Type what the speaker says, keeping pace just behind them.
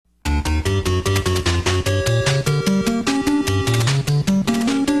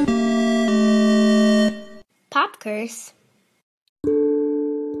Curse.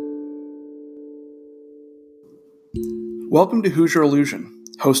 Welcome to Hoosier Illusion,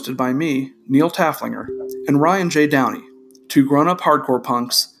 hosted by me, Neil Tafflinger, and Ryan J. Downey, two grown-up hardcore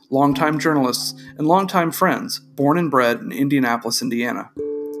punks, longtime journalists, and longtime friends born and bred in Indianapolis, Indiana.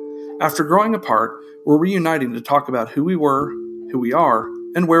 After growing apart, we're reuniting to talk about who we were, who we are,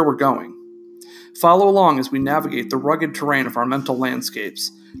 and where we're going. Follow along as we navigate the rugged terrain of our mental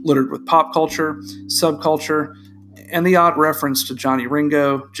landscapes, littered with pop culture, subculture, and the odd reference to Johnny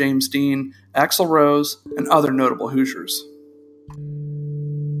Ringo, James Dean, Axl Rose, and other notable Hoosiers. He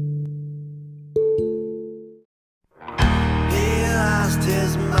lost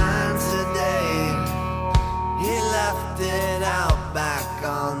his mind today. He left it out back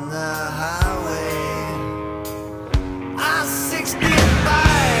on the highway. I-65.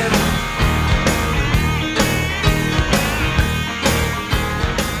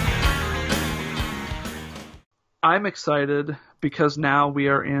 I'm excited because now we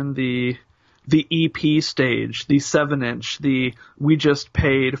are in the EP stage, the 7-inch, we just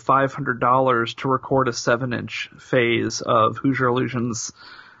paid $500 to record a 7-inch phase of Hoosier Illusion's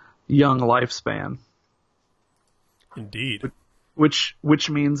young lifespan. Indeed. Which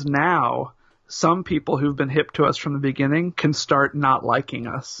means now some people who've been hip to us from the beginning can start not liking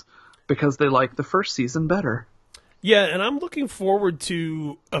us because they like the first season better. Yeah, and I'm looking forward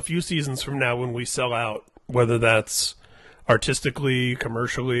to a few seasons from now when we sell out, whether that's artistically,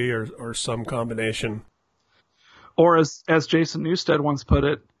 commercially, or some combination. Or as Jason Newsted once put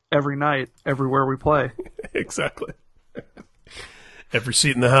it, every night, everywhere we play. Exactly. Every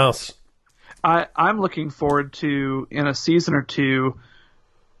seat in the house. I'm looking forward to, in a season or two,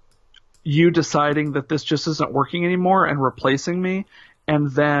 you deciding that this just isn't working anymore and replacing me, and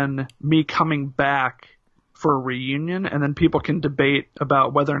then me coming back for a reunion, and then people can debate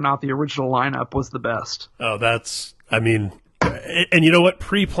about whether or not the original lineup was the best. Oh, and you know what?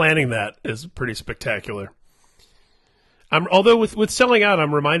 Pre-planning that is pretty spectacular. Although with selling out,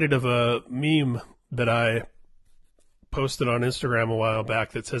 I'm reminded of a meme that I posted on Instagram a while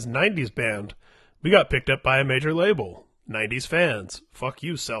back that says 90s band. We got picked up by a major label. 90s fans. Fuck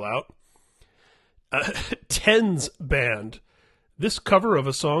you, sellout. 10s band. This cover of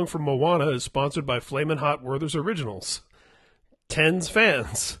a song from Moana is sponsored by Flamin' Hot Werther's Originals. 10s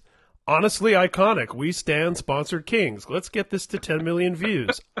fans. Honestly iconic. We stand sponsored Kings. Let's get this to 10 million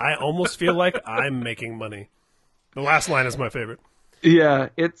views. I almost feel like I'm making money. The last line is my favorite. Yeah,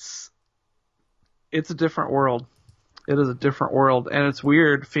 it's a different world. It is a different world, and it's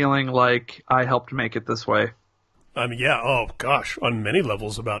weird feeling like I helped make it this way. Yeah, oh gosh, on many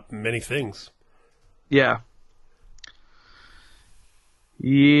levels about many things. Yeah.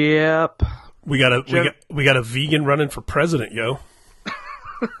 Yep. We got a vegan running for president, yo.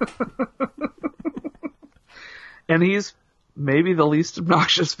 And he's maybe the least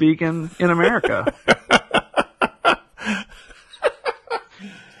obnoxious vegan in America.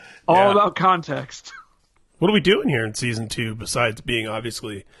 All about context. What are we doing here in season 2 besides being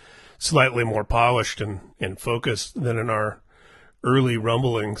obviously slightly more polished and focused than in our early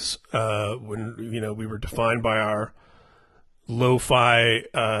rumblings when we were defined by our lo-fi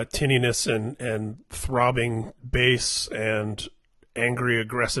tinniness and throbbing bass and angry,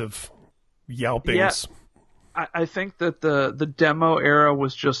 aggressive yelpings. Yeah, I think that the demo era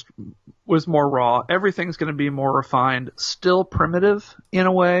was more raw. Everything's going to be more refined, still primitive in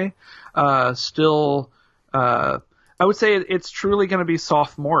a way. I would say it's truly going to be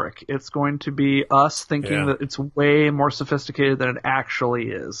sophomoric. It's going to be us thinking that it's way more sophisticated than it actually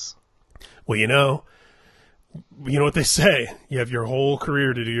is. Well, you know what they say. You have your whole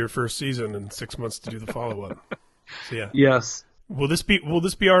career to do your first season and 6 months to do the follow-up. So, yeah. Yes. Will this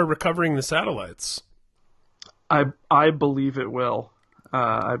be our recovering the satellites? I believe it will.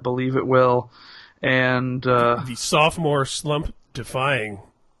 I believe it will. And the sophomore slump defying.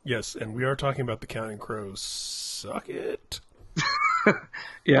 Yes, and we are talking about the Counting Crows. Suck it.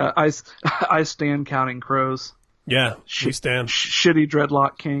 Yeah, I stand Counting Crows. Yeah, we stand. Shitty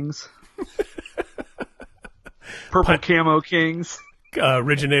dreadlock kings. Purple camo kings.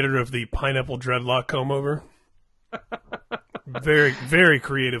 Originator of the pineapple dreadlock comb over. Very, very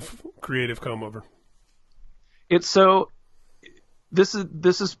creative comb over. It's so. This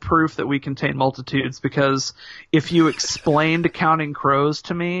is proof that we contain multitudes, because if you explained Counting Crows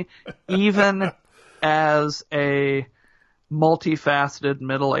to me, even as a multifaceted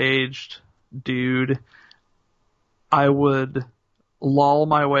middle-aged dude, I would lull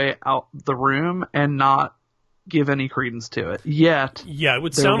my way out the room and not give any credence to it. Yet, yeah, it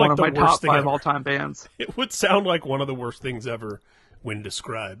would they're sound one like of the my worst top 5 thing all-time bands. It would sound like one of the worst things ever when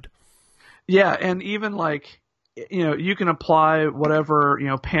described. Yeah, and even like you can apply whatever,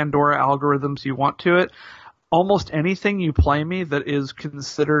 Pandora algorithms you want to it. Almost anything you play me that is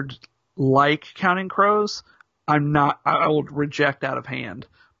considered like Counting Crows, I will reject out of hand.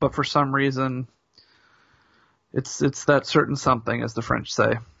 But for some reason, it's that certain something, as the French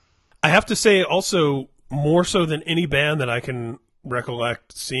say. I have to say also, more so than any band that I can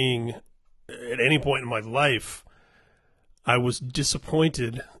recollect seeing at any point in my life, I was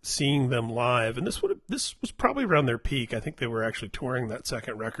disappointed seeing them live. And this was probably around their peak. I think they were actually touring that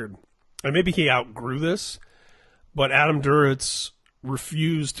second record. And maybe he outgrew this, but Adam Duritz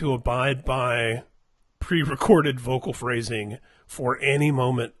refused to abide by pre-recorded vocal phrasing for any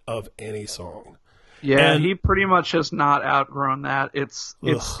moment of any song. Yeah, and he pretty much has not outgrown that. It's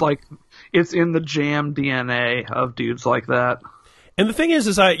like it's in the Jam DNA of dudes like that. And the thing is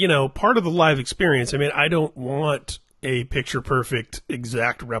part of the live experience, I don't want a picture-perfect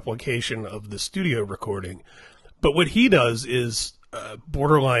exact replication of the studio recording. But what he does is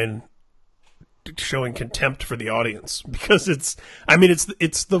borderline showing contempt for the audience, because it's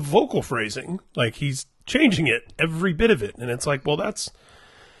the vocal phrasing. Like, he's changing it, every bit of it. And it's like, well, that's...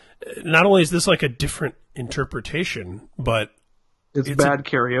 Not only is this like a different interpretation, but it's bad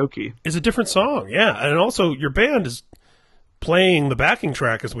karaoke. It's a different song, yeah. And also, your band is playing the backing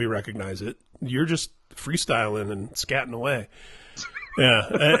track as we recognize it. You're just freestyling and scatting away. Yeah,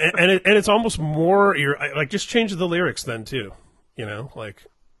 and it's almost more. You're like, just change the lyrics then too. Like,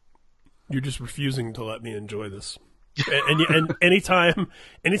 you're just refusing to let me enjoy this. And anytime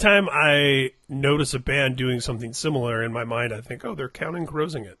I notice a band doing something similar in my mind, I think, oh, they're Counting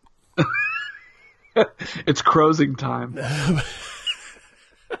Crowsing it. It's Crowsing time.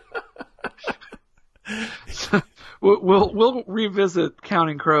 We'll revisit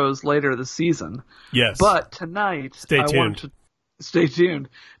Counting Crows later this season. Yes. But tonight, stay tuned. Stay tuned.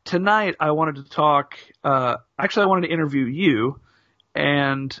 Tonight, I wanted to talk. Actually, I wanted to interview you,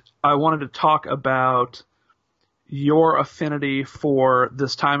 and I wanted to talk about your affinity for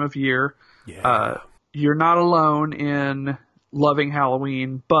this time of year. Yeah. You're not alone in loving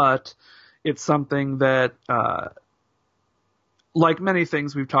Halloween, but it's something that, like many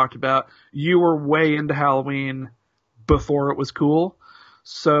things we've talked about, you were way into Halloween before it was cool.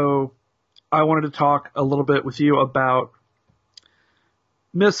 So I wanted to talk a little bit with you about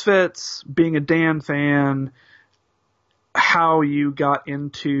Misfits, being a Dan fan, how you got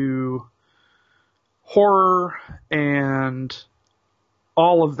into horror and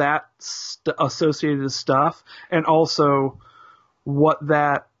all of that associated stuff, and also what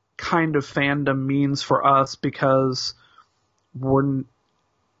that kind of fandom means for us, because we're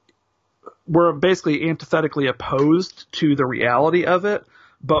basically antithetically opposed to the reality of it,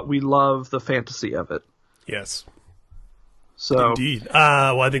 but we love the fantasy of it. Yes. So indeed.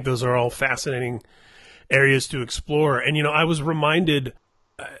 Well, I think those are all fascinating areas to explore. And, I was reminded,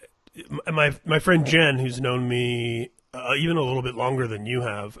 my friend Jen, who's known me even a little bit longer than you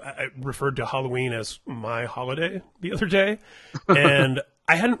have, I referred to Halloween as my holiday the other day. And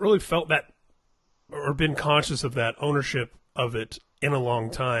I hadn't really felt that or been conscious of that ownership of it in a long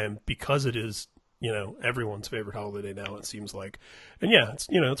time, because it is, everyone's favorite holiday now, it seems like. And yeah,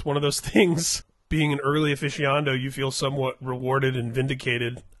 it's one of those things. Being an early aficionado, you feel somewhat rewarded and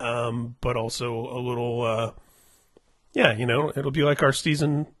vindicated, but also a little, it'll be like our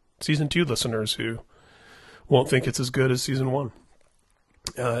season 2 listeners who won't think it's as good as season 1.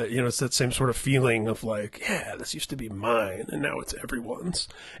 It's that same sort of feeling of like, yeah, this used to be mine, and now it's everyone's.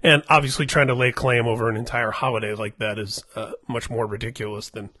 And obviously trying to lay claim over an entire holiday like that is much more ridiculous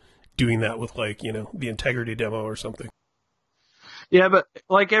than doing that with, like, the Integrity demo or something. Yeah, but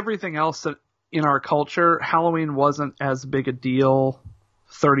like everything else that in our culture, Halloween wasn't as big a deal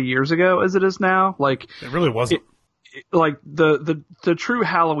 30 years ago as it is now. Like, it really wasn't. Like the true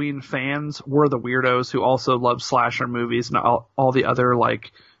Halloween fans were the weirdos who also loved slasher movies and all the other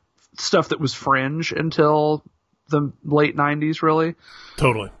like stuff that was fringe until the late 90s, really.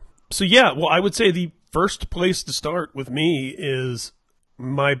 Totally. So yeah, well, I would say the first place to start with me is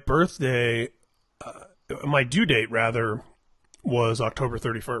my birthday. My due date, rather, was October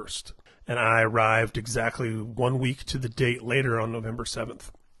 31st, and I arrived exactly 1 week to the date later on November 7th.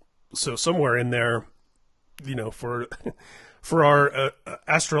 So somewhere in there, for our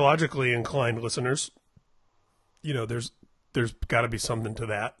astrologically inclined listeners, there's got to be something to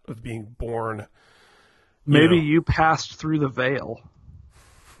that, of being born. Maybe you passed through the veil.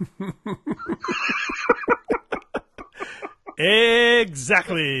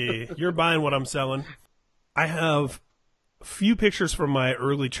 Exactly. You're buying what I'm selling. I have a few pictures from my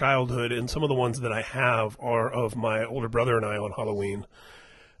early childhood, and some of the ones that I have are of my older brother and I on Halloween.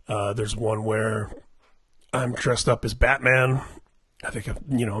 There's one where I'm dressed up as Batman. I think,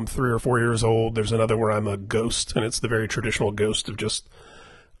 I'm 3 or 4 years old. There's another where I'm a ghost, and it's the very traditional ghost of just,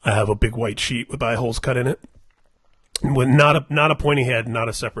 I have a big white sheet with eye holes cut in it. With not a pointy head, not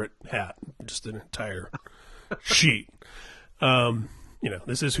a separate hat, just an entire sheet.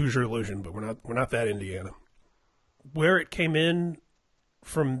 This is Hoosier Illusion, but we're not that Indiana. Where it came in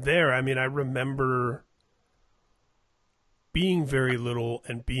from there, I remember being very little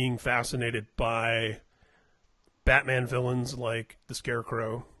and being fascinated by Batman villains like the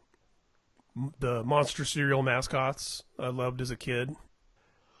Scarecrow, the monster cereal mascots I loved as a kid.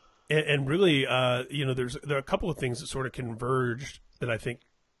 And really, there are a couple of things that sort of converged that I think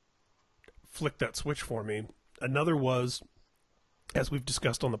flicked that switch for me. Another was, as we've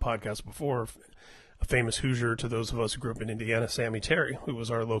discussed on the podcast before, a famous Hoosier to those of us who grew up in Indiana, Sammy Terry, who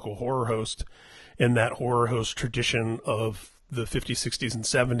was our local horror host in that horror host tradition of the 50s, 60s, and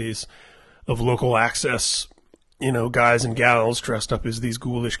 70s of local access, guys and gals dressed up as these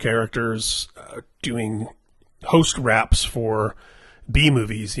ghoulish characters doing host raps for B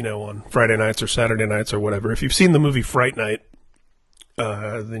movies, on Friday nights or Saturday nights or whatever. If you've seen the movie Fright Night,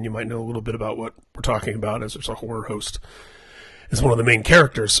 then you might know a little bit about what we're talking about, as there's a horror host as one of the main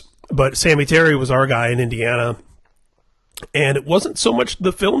characters. But Sammy Terry was our guy in Indiana, and it wasn't so much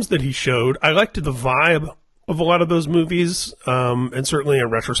the films that he showed. I liked the vibe of a lot of those movies, and certainly in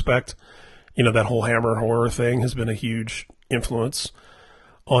retrospect, that whole Hammer horror thing has been a huge influence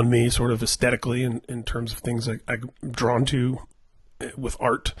on me, sort of aesthetically, in terms of things I'm drawn to with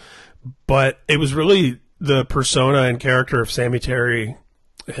art. But it was really the persona and character of Sammy Terry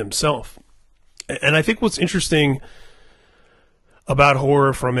himself. And I think what's interesting about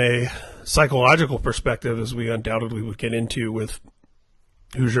horror from a psychological perspective, as we undoubtedly would get into with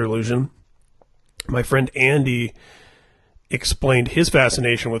Hoosier Illusion, my friend Andy explained his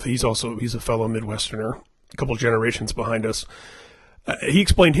fascination with, he's a fellow Midwesterner, a couple generations behind us. He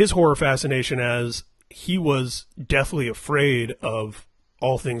explained his horror fascination as he was deathly afraid of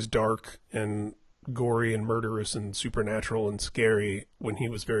all things dark and gory and murderous and supernatural and scary when he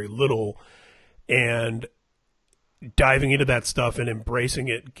was very little, and diving into that stuff and embracing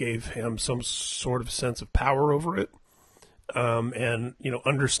it gave him some sort of sense of power over it. And,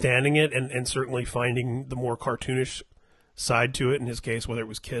 understanding it and certainly finding the more cartoonish side to it, in his case, whether it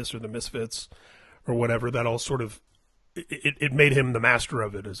was Kiss or the Misfits or whatever, that all sort of, it made him the master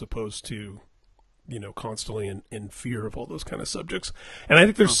of it, as opposed to, constantly in fear of all those kind of subjects. And I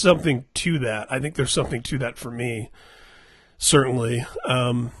think there's something to that. I think there's something to that for me, certainly.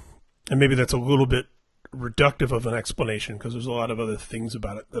 And maybe that's a little bit reductive of an explanation, because there's a lot of other things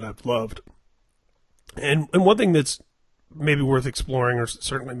about it that I've loved. And one thing that's maybe worth exploring, or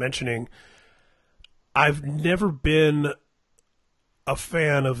certainly mentioning, I've never been a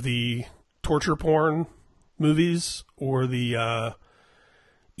fan of the torture porn movies, or the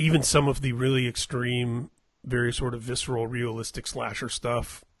even some of the really extreme, very sort of visceral, realistic slasher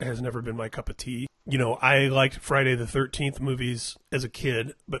stuff has never been my cup of tea. I liked Friday the 13th movies as a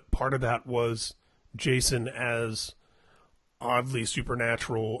kid, but part of that was Jason as oddly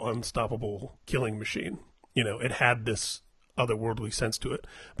supernatural, unstoppable killing machine. It had this otherworldly sense to it.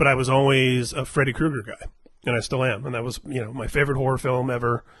 But I was always a Freddy Krueger guy, and I still am. And that was, my favorite horror film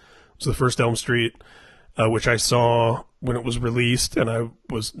ever was the first Elm Street, which I saw when it was released, and I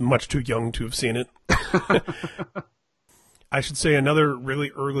was much too young to have seen it. I should say another really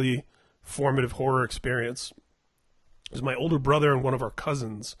early formative horror experience was my older brother and one of our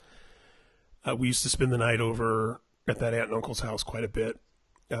cousins. We used to spend the night over at that aunt and uncle's house quite a bit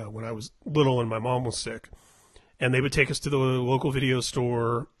when I was little and my mom was sick. And they would take us to the local video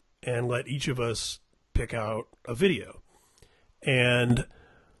store and let each of us pick out a video. And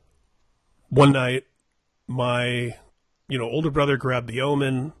one night, my older brother grabbed The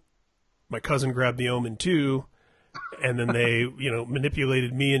Omen, my cousin grabbed The Omen 2, and then they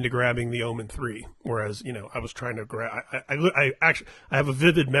manipulated me into grabbing The Omen 3. Whereas I was trying to grab. I have a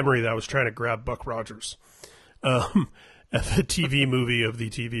vivid memory that I was trying to grab Buck Rogers, at the TV movie of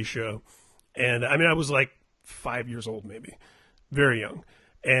the TV show, and I was like 5 years old, maybe, very young.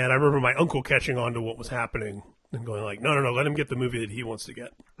 And I remember my uncle catching on to what was happening and going like, no, let him get the movie that he wants to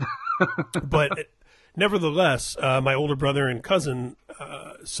get. But nevertheless, my older brother and cousin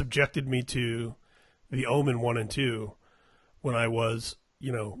subjected me to The Omen 1 and 2 when I was,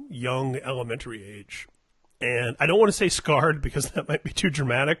 young elementary age. And I don't want to say scarred, because that might be too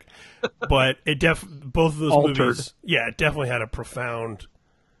dramatic, but both of those movies, it definitely had a profound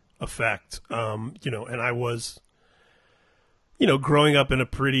effect. And I was, growing up in a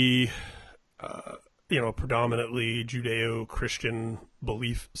pretty, predominantly Judeo-Christian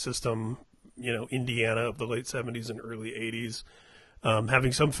belief system, Indiana of the late 70s and early 80s,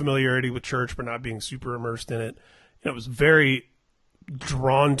 having some familiarity with church but not being super immersed in it. I was very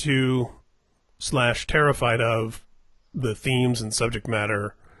drawn to / terrified of the themes and subject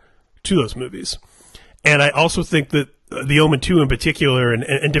matter to those movies. And I also think that The Omen 2 in particular,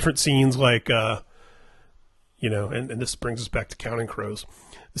 and different scenes like, and this brings us back to Counting Crows,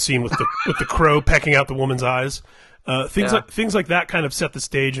 the scene with the crow pecking out the woman's eyes, things like that kind of set the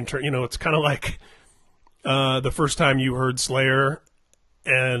stage. It's kind of like the first time you heard Slayer,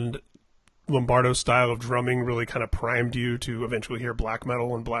 and Lombardo's style of drumming really kind of primed you to eventually hear black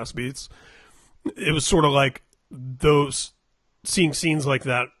metal and blast beats. It was sort of like those, seeing scenes like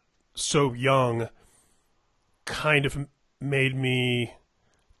that so young kind of made me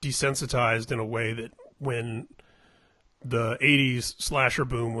desensitized in a way that when the 80s slasher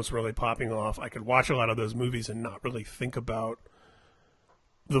boom was really popping off, I could watch a lot of those movies and not really think about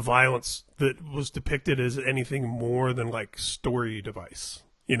the violence that was depicted as anything more than like story device.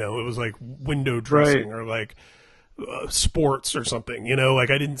 It was like window dressing, right, or like sports or something, like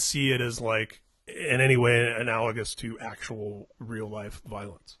I didn't see it as like in any way analogous to actual real life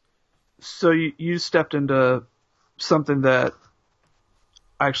violence. So you stepped into something that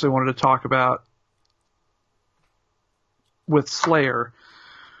I actually wanted to talk about with Slayer.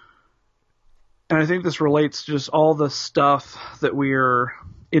 And I think this relates to just all the stuff that we're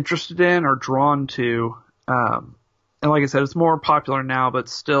interested in or drawn to. And like I said, it's more popular now, but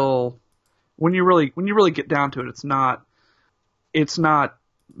still, when you really get down to it, it's not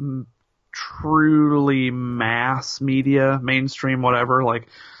truly mass media, mainstream, whatever. Like,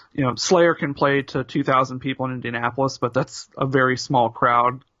 Slayer can play to 2,000 people in Indianapolis, but that's a very small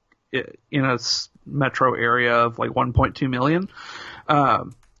crowd in a metro area of like 1.2 million.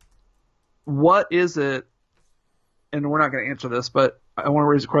 What is it, and we're not going to answer this, but I want to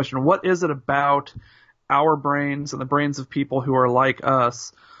raise a question. What is it about our brains and the brains of people who are like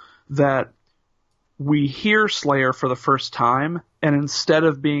us that we hear Slayer for the first time, and instead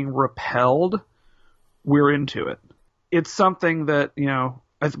of being repelled, we're into it? It's something that,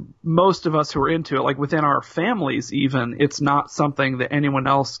 most of us who are into it, like within our families even, it's not something that anyone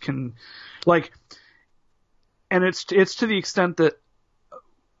else can, like, and it's to the extent that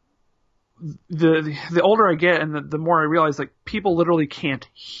the older I get and the more I realize, like, people literally can't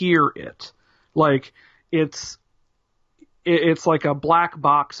hear it. Like, it's like a black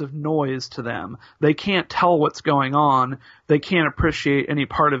box of noise to them. They can't tell what's going on. They can't appreciate any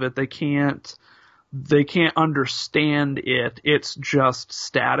part of it. They can't understand it. It's just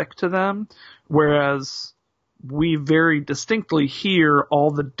static to them. Whereas we very distinctly hear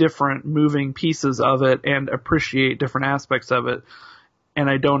all the different moving pieces of it and appreciate different aspects of it. And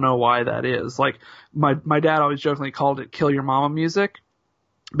I don't know why that is. Like, my dad always jokingly called it "kill your mama" music,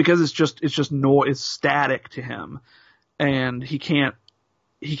 because it's just it's static to him, and he can't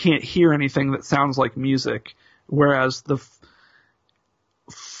hear anything that sounds like music. Whereas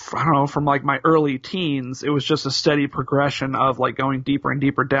I don't know, from like my early teens, it was just a steady progression of like going deeper and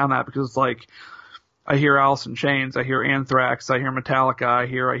deeper down that, because it's like I hear Alice in Chains, I hear Anthrax, I hear Metallica, I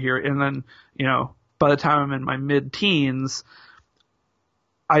hear, and then, by the time I'm in my mid-teens,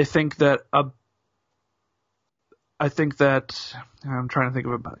 I think that I'm trying to think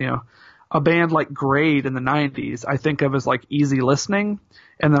of a band like Grade in the 90s, I think of as like easy listening,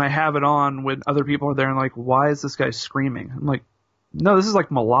 and then I have it on when other people are there and like, why is this guy screaming? I'm like, no, this is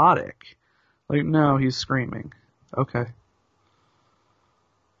like melodic. Like, no, he's screaming. Okay.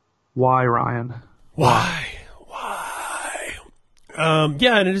 Why, Ryan? Why?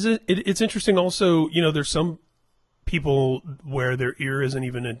 Yeah, and it's interesting also, there's some people where their ear isn't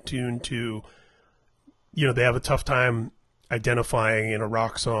even attuned to, they have a tough time identifying in a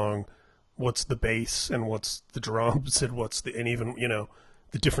rock song what's the bass and what's the drums and even,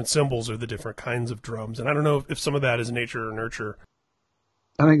 the different cymbals or the different kinds of drums. And I don't know if some of that is nature or nurture.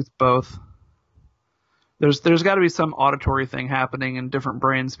 I think it's both. There's got to be some auditory thing happening in different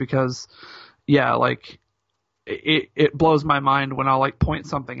brains, because, yeah, like it blows my mind when I'll like point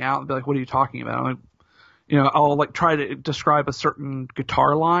something out and be like, "What are you talking about?" I'm like, I'll like try to describe a certain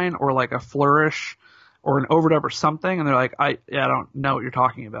guitar line or like a flourish or an overdub or something, and they're like, I don't know what you're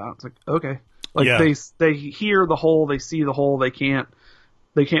talking about. It's like, okay, like, yeah. They hear the whole, they see the whole, they can't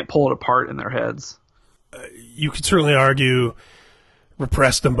pull it apart in their heads. You could certainly argue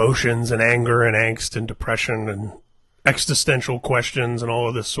repressed emotions and anger and angst and depression and existential questions and all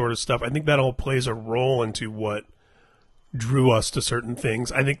of this sort of stuff. I think that all plays a role into what drew us to certain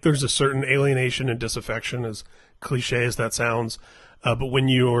things. I think there's a certain alienation and disaffection, as cliche as that sounds, but when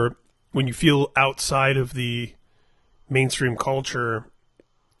you feel outside of the mainstream culture,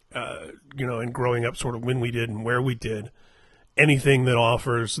 and growing up sort of when we did and where we did, anything that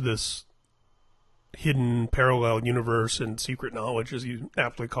offers this hidden parallel universe and secret knowledge, as you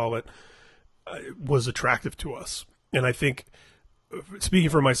aptly call it, was attractive to us. And I think, speaking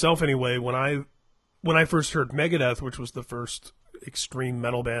for myself anyway, when I first heard Megadeth, which was the first extreme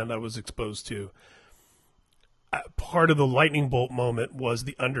metal band I was exposed to, part of the lightning bolt moment was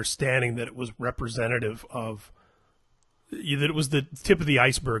the understanding that it was representative of, that it was the tip of the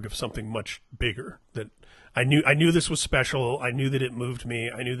iceberg of something much bigger. That I knew this was special. I knew that it moved me.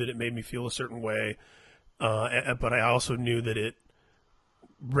 I knew that it made me feel a certain way. But I also knew that it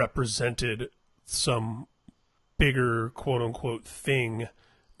represented some bigger, quote unquote, thing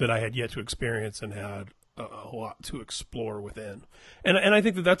that I had yet to experience and had a lot to explore within. And I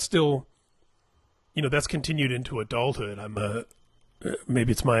think that that's still, that's continued into adulthood.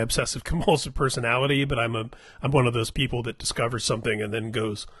 Maybe it's my obsessive compulsive personality, but I'm one of those people that discovers something and then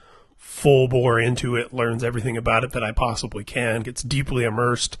goes full bore into it, learns everything about it that I possibly can, gets deeply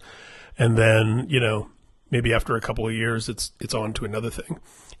immersed, and then, maybe after a couple of years, it's on to another thing.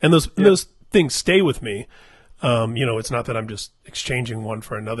 And those things stay with me. It's not that I'm just exchanging one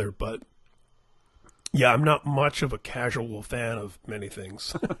for another, but yeah, I'm not much of a casual fan of many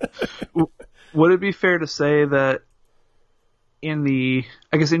things. Would it be fair to say that in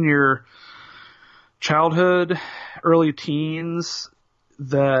your childhood, early teens,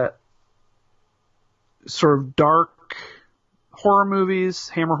 that sort of dark horror movies,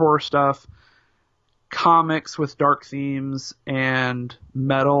 Hammer horror stuff, comics with dark themes, and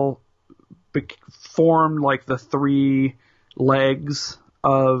metal formed like the three legs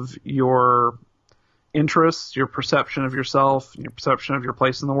of your interests, your perception of yourself, and your perception of your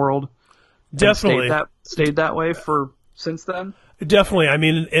place in the world? Definitely. Stayed that way for since then? Definitely. I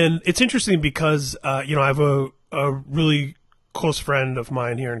mean, and it's interesting because, I have a really close friend of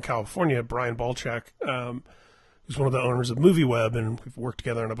mine here in California, Brian Balchak, who's one of the owners of MovieWeb, and we've worked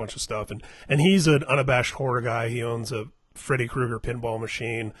together on a bunch of stuff. And he's an unabashed horror guy. He owns a Freddy Krueger pinball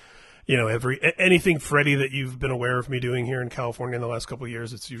machine. Anything Freddy that you've been aware of me doing here in California in the last couple of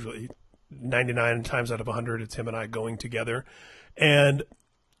years, it's usually 99 times out of 100, it's him and I going together. And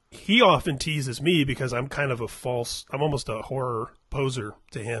he often teases me because I'm kind of I'm almost a horror poser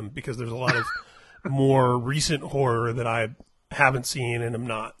to him, because there's a lot of more recent horror that I haven't seen and am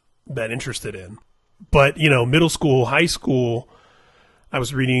not that interested in. But, middle school, high school, I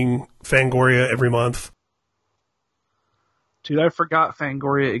was reading Fangoria every month. Dude, I forgot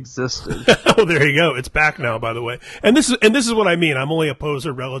Fangoria existed. Oh, there you go. It's back now, by the way. And this is what I mean. I'm only a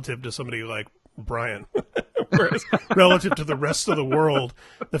poser relative to somebody like Brian. Whereas relative to the rest of the world,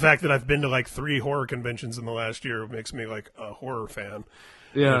 the fact that I've been to like 3 horror conventions in the last year makes me like a horror fan.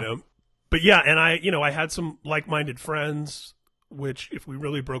 Yeah. But yeah, and I had some like-minded friends, which if we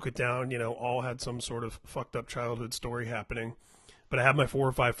really broke it down, all had some sort of fucked up childhood story happening. But I had my 4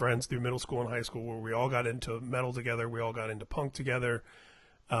 or 5 friends through middle school and high school where we all got into metal together. We all got into punk together.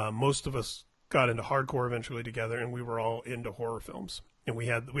 Most of us got into hardcore eventually together, and we were all into horror films. And we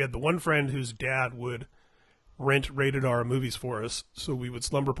had the one friend whose dad would rent rated R movies for us. So we would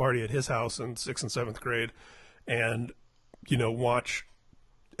slumber party at his house in 6th and 7th grade and, watch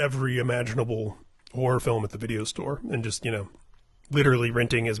every imaginable horror film at the video store and just, literally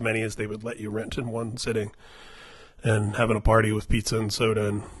renting as many as they would let you rent in one sitting and having a party with pizza and soda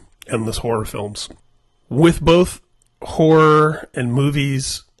and endless horror films. With both horror and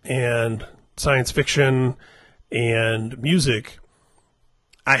movies and science fiction and music,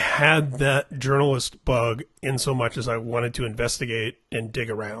 I had that journalist bug in so much as I wanted to investigate and dig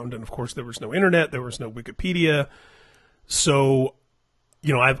around. And of course, there was no internet, there was no Wikipedia. So,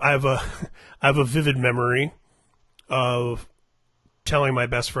 I have a vivid memory of telling my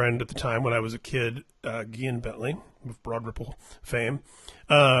best friend at the time when I was a kid, Gian Bentley of Broad Ripple fame,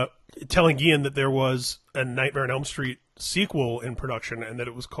 telling Gian that there was a Nightmare on Elm Street sequel in production and that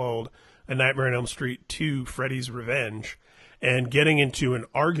it was called A Nightmare on Elm Street 2: Freddy's Revenge, and getting into an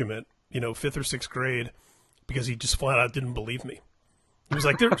argument, 5th or 6th grade, because he just flat out didn't believe me. He was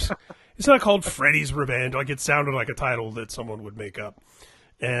like, it's not called Freddy's Revenge. Like, it sounded like a title that someone would make up.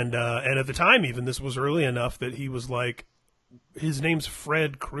 And at the time, even, this was early enough that he was like, his name's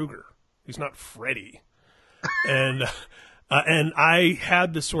Fred Krueger. He's not Freddy. And I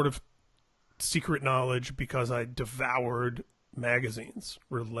had this sort of secret knowledge because I devoured magazines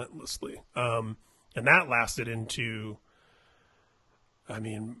relentlessly. And that lasted into,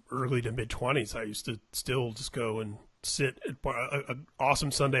 early to mid-20s. I used to still just go and sit at an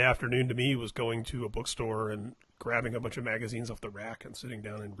awesome Sunday afternoon to me was going to a bookstore and grabbing a bunch of magazines off the rack and sitting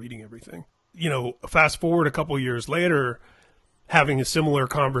down and reading everything. Fast forward a couple years later, having a similar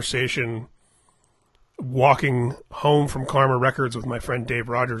conversation walking home from Karma Records with my friend Dave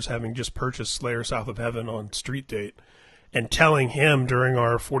Rogers, having just purchased Slayer South of Heaven on Street Date, and telling him during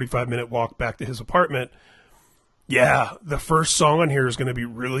our 45-minute walk back to his apartment, yeah, the first song on here is going to be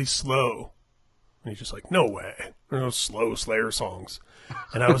really slow. And he's just like, no way. There are no slow Slayer songs.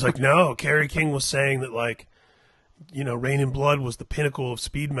 And I was like, no, Kerry King was saying that, like, you know, Rain in Blood was the pinnacle of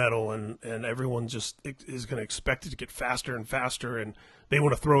speed metal, and everyone just is going to expect it to get faster and faster, and they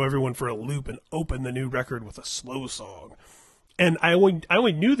want to throw everyone for a loop and open the new record with a slow song. And I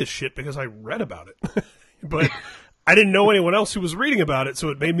only knew this shit because I read about it. But I didn't know anyone else who was reading about it, so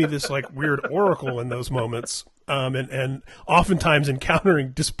it made me this, like, weird oracle in those moments, and oftentimes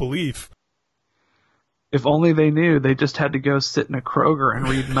encountering disbelief. If only they knew, they just had to go sit in a Kroger and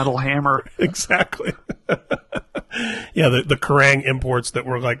read Metal Hammer. Exactly. Yeah, the Kerrang imports that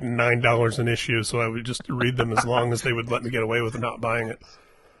were like $9 an issue, so I would just read them as long as they would let me get away with not buying it.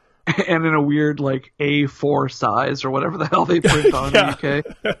 And in a weird, like, A4 size or whatever the hell they print on in the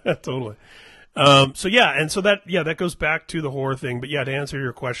UK. Totally. So that goes back to the horror thing. But yeah, to answer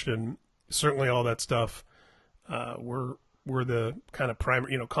your question, certainly all that stuff were the kind of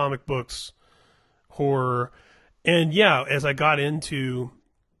primary, comic books, horror, and yeah, as I got into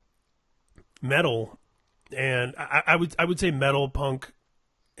metal, and I would say metal, punk,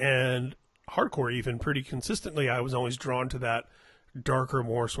 and hardcore even pretty consistently, I was always drawn to that darker,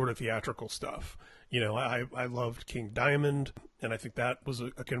 more sort of theatrical stuff. I loved King Diamond, and I think that was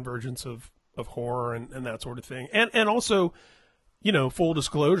a convergence of horror and that sort of thing. And also, full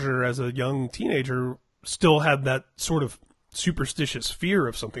disclosure, as a young teenager, still had that sort of superstitious fear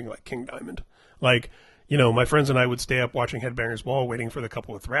of something like King Diamond. Like, my friends and I would stay up watching Headbangers Ball, waiting for the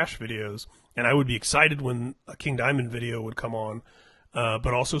couple of thrash videos, and I would be excited when a King Diamond video would come on,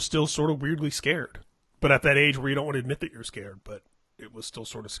 but also still sort of weirdly scared. But at that age where you don't want to admit that you're scared, but it was still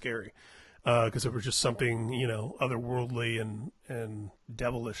sort of scary, because there was just something, otherworldly and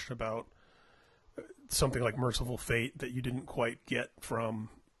devilish about something like Merciful Fate that you didn't quite get from,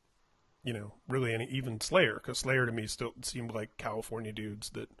 really even Slayer, because Slayer to me still seemed like California dudes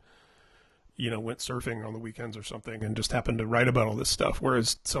that went surfing on the weekends or something and just happened to write about all this stuff.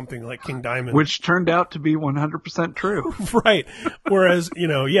 Whereas something like King Diamond, which turned out to be 100% true. Right. Whereas,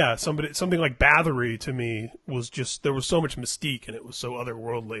 something like Bathory to me was just, there was so much mystique and it was so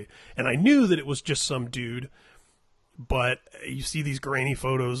otherworldly. And I knew that it was just some dude, but you see these grainy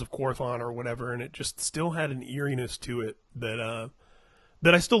photos of Quorthon or whatever, and it just still had an eeriness to it that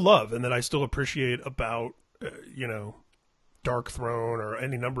I still love and that I still appreciate about, Dark Throne or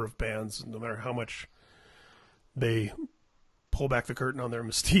any number of bands, no matter how much they pull back the curtain on their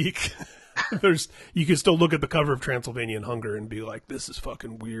mystique. You can still look at the cover of Transylvanian Hunger and be like, this is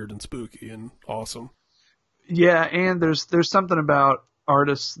fucking weird and spooky and awesome. Yeah, and there's something about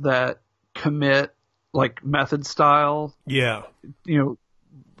artists that commit, like, method style. Yeah.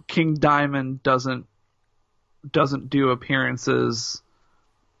 King Diamond doesn't do appearances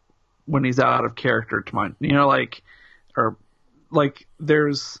when he's out of character, to mine.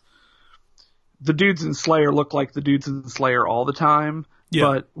 There's the dudes in Slayer look like the dudes in Slayer all the time. Yeah.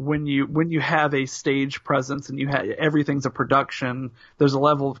 But when you have a stage presence and everything's a production, there's a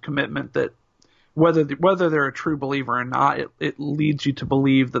level of commitment that whether they're a true believer or not, it leads you to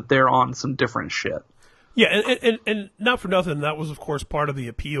believe that they're on some different shit. Yeah, and not for nothing, that was of course part of the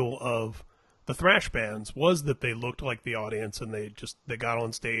appeal of the thrash bands, was that they looked like the audience and they got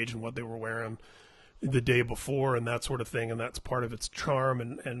on stage and what they were wearing the day before and that sort of thing, and that's part of its charm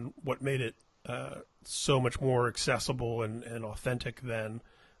and what made it so much more accessible and authentic than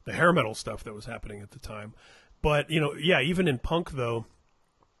the hair metal stuff that was happening at the time. But, even in punk, though,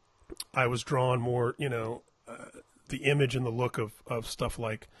 I was drawn more, the image and the look of stuff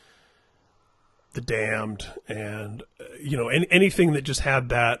like The Damned and, anything that just had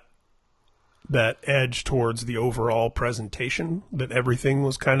that edge towards the overall presentation, that everything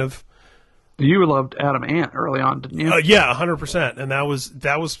was kind of... You loved Adam Ant early on, didn't you? Yeah, 100%. And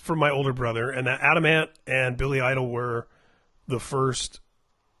that was for my older brother. And Adam Ant and Billy Idol were the first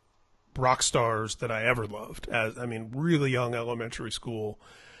rock stars that I ever loved. Really young elementary school.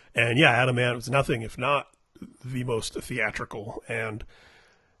 And yeah, Adam Ant was nothing if not the most theatrical and,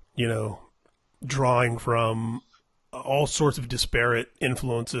 drawing from all sorts of disparate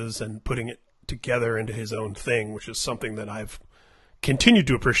influences and putting it together into his own thing, which is something that I've continued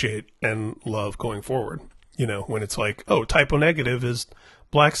to appreciate and love going forward. When it's like, oh, Typo Negative is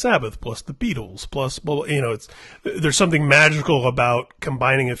Black Sabbath plus the Beatles plus, there's something magical about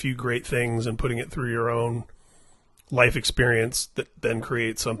combining a few great things and putting it through your own life experience that then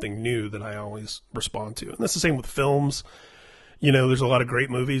creates something new that I always respond to. And that's the same with films. there's a lot of great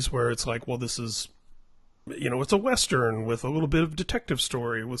movies where it's like, well, this is, it's a Western with a little bit of detective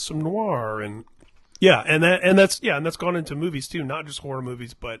story with some noir and that's gone into movies too, not just horror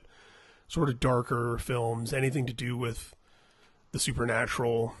movies, but sort of darker films, anything to do with the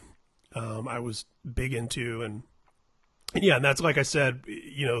supernatural. I was big into, and that's, like I said,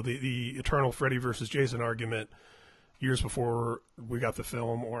 the eternal Freddy versus Jason argument years before we got the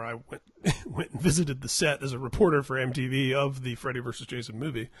film, or I went and visited the set as a reporter for MTV of the Freddy versus Jason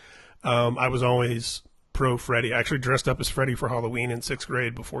movie. I was always pro Freddy. I actually dressed up as Freddy for Halloween in 6th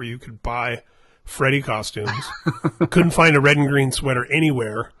grade before you could buy Freddy costumes. Couldn't find a red and green sweater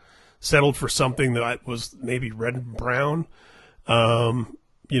anywhere. Settled for something that was maybe red and brown.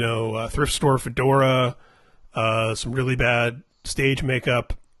 Thrift store fedora, some really bad stage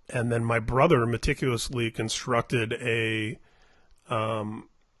makeup, and then my brother meticulously constructed a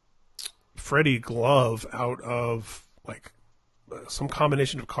Freddy glove out of like some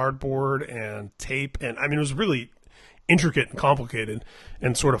combination of cardboard and tape, and I mean it was really intricate and complicated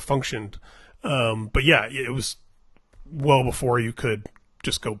and sort of functioned. But yeah, it was well before you could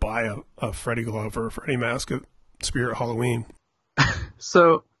just go buy a Freddy glove or a Freddy mask at Spirit Halloween.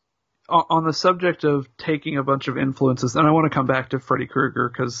 So, on the subject of taking a bunch of influences, and I want to come back to Freddy Krueger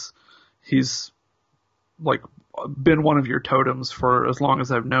because he's like been one of your totems for as long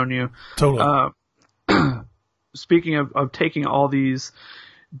as I've known you. Totally. Speaking of taking all these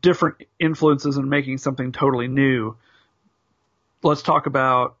different influences and making something totally new, let's talk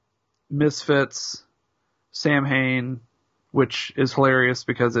about Misfits, Sam Hain, which is hilarious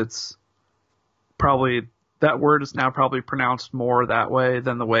because it's probably, that word is now probably pronounced more that way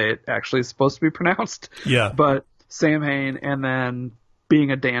than the way it actually is supposed to be pronounced. Yeah. But Sam Hain, and then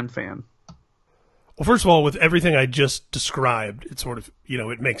being a Dan fan. Well, first of all, with everything I just described, it sort of,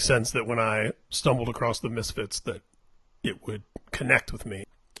 it makes sense that when I stumbled across the Misfits that it would connect with me.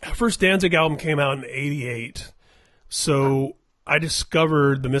 First Danzig album came out in '88, so I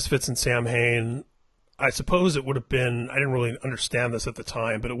discovered the Misfits and Sam Hain. I suppose it would have been, I didn't really understand this at the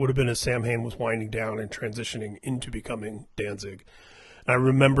time, but it would have been as Sam Hain was winding down and transitioning into becoming Danzig. And I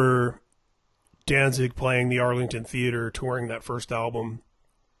remember Danzig playing the Arlington Theater, touring that first album,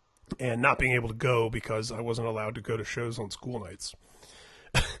 and not being able to go because I wasn't allowed to go to shows on school nights.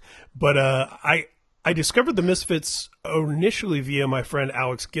 But I discovered the Misfits initially via my friend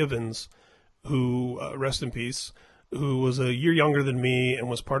Alex Givens, who, rest in peace, who was a year younger than me and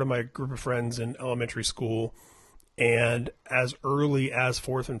was part of my group of friends in elementary school, and as early as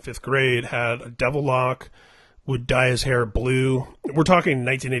 4th and 5th grade had a devil lock, would dye his hair blue. We're talking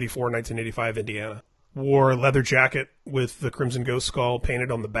 1984, 1985 Indiana. Wore a leather jacket with the Crimson Ghost skull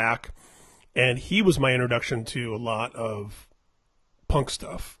painted on the back, and he was my introduction to a lot of punk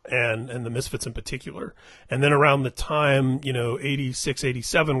stuff and the Misfits in particular. And then around the time, 86,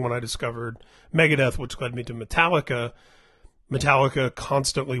 87, when I discovered Megadeth, which led me to Metallica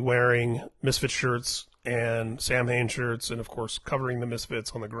constantly wearing Misfits shirts and Sam Hain shirts, and of course covering the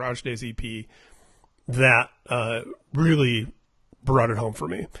Misfits on the Garage Days EP, that really brought it home for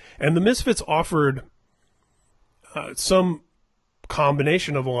me. And the Misfits offered some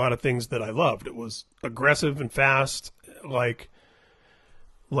combination of a lot of things that I loved. It was aggressive and fast, like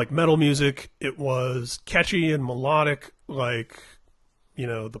metal music. It was catchy and melodic, like,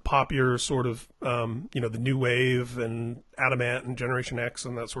 the popular sort of, the new wave and Adamant and Generation X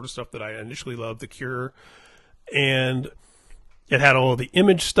and that sort of stuff that I initially loved, The Cure. And it had all the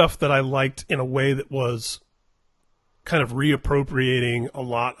Image stuff that I liked in a way that was kind of reappropriating a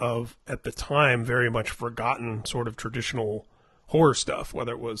lot of, at the time, very much forgotten sort of traditional horror stuff,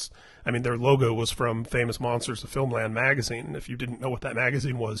 whether it was, their logo was from Famous Monsters of Filmland magazine, and if you didn't know what that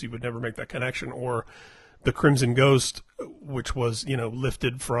magazine was, you would never make that connection. Or the Crimson Ghost, which was,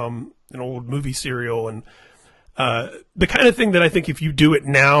 lifted from an old movie serial, and the kind of thing that I think if you do it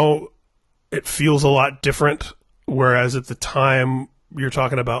now, it feels a lot different, whereas at the time, you're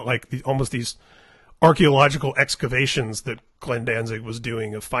talking about like almost these archaeological excavations that Glenn Danzig was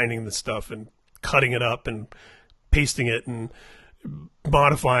doing of finding this stuff and cutting it up and pasting it and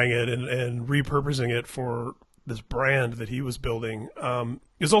modifying it and repurposing it for this brand that he was building. It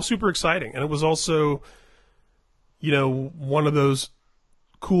was all super exciting. And it was also, one of those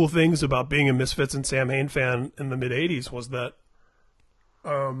cool things about being a Misfits and Sam Hain fan in the mid-'80s was that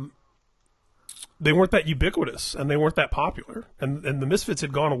they weren't that ubiquitous and they weren't that popular. And the Misfits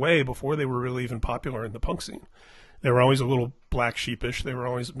had gone away before they were really even popular in the punk scene. They were always a little black sheepish. They were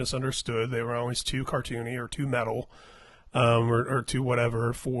always misunderstood. They were always too cartoony or too metal, or too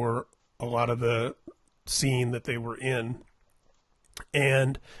whatever for a lot of the scene that they were in.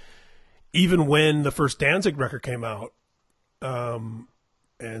 And even when the first Danzig record came out, and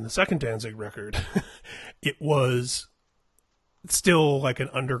the second Danzig record, it was still like an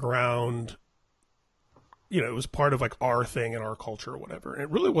underground, it was part of like our thing and our culture or whatever. And it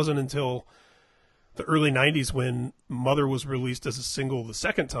really wasn't until the early 90s when Mother was released as a single the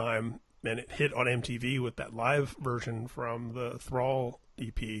second time, and it hit on MTV with that live version from the Thrall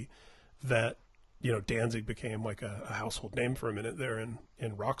EP, that Danzig became like a household name for a minute there in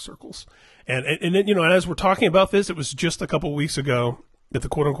rock circles. And then, and as we're talking about this, it was just a couple weeks ago that the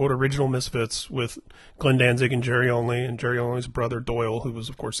quote-unquote original Misfits with Glenn Danzig and Jerry Only, and Jerry Only's brother Doyle, who was,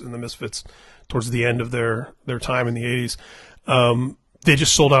 of course, in the Misfits towards the end of their time in the 80s, they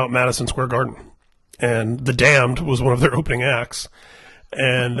just sold out Madison Square Garden. And The Damned was one of their opening acts.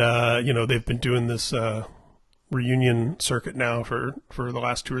 And, they've been doing this reunion circuit now for the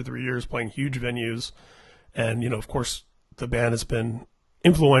last 2 or 3 years, playing huge venues. And, of course, the band has been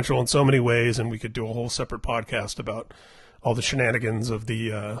influential in so many ways, and we could do a whole separate podcast about all the shenanigans of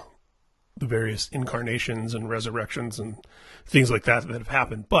the various incarnations and resurrections and things like that have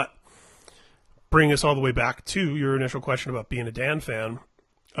happened. But bring us all the way back to your initial question about being a Dan fan,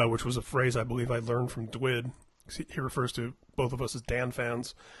 which was a phrase I believe I learned from Dwid. He refers to both of us as Dan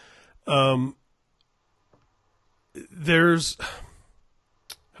fans. There's,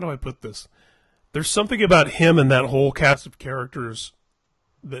 how do I put this? There's something about him and that whole cast of characters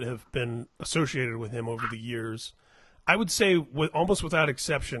that have been associated with him over the years. I would say, almost without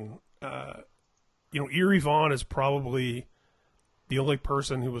exception, Eerie Von is probably the only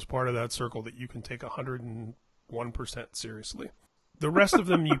person who was part of that circle that you can take 101% seriously. The rest of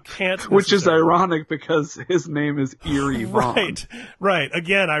them you can't. Which is ironic because his name is Eerie Von. Right.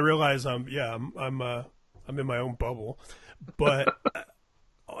 Again, I realize I'm in my own bubble, but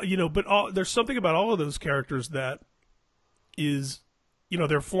there's something about all of those characters that is,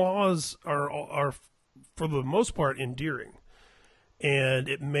 their flaws are for the most part endearing, and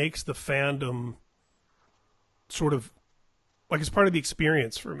it makes the fandom sort of like it's part of the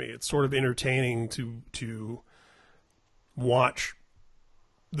experience for me. It's sort of entertaining to watch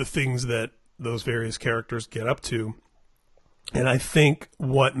the things that those various characters get up to. And I think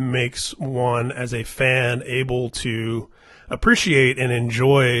what makes one as a fan able to appreciate and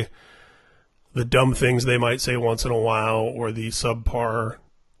enjoy the dumb things they might say once in a while, or the subpar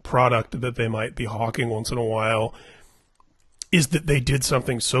product that they might be hawking once in a while, is that they did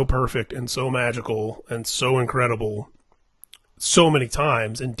something so perfect and so magical and so incredible so many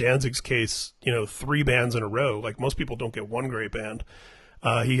times. In Danzig's case, 3 bands in a row. Like, most people don't get one great band.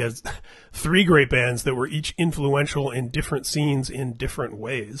 He has 3 great bands that were each influential in different scenes in different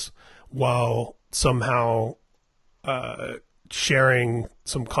ways, while somehow sharing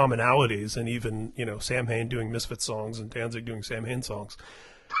some commonalities, and even, Sam Hain doing Misfits songs and Danzig doing Sam Hain songs.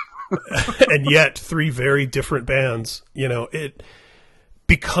 And yet 3 very different bands, it's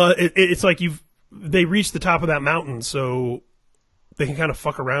like they reached the top of that mountain, so they can kind of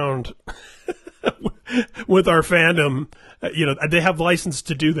fuck around with our fandom. They have license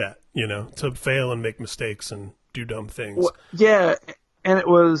to do that, to fail and make mistakes and do dumb things. Well, yeah, and it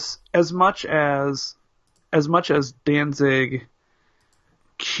was as much as Danzig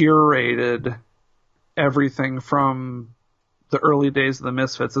curated everything from the early days of the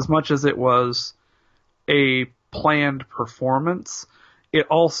Misfits, as much as it was a planned performance, it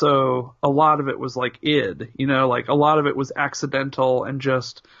also, a lot of it was like id, like a lot of it was accidental and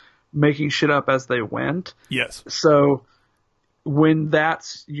just making shit up as they went. Yes. So when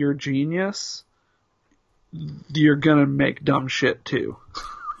that's your genius, you're gonna make dumb shit too.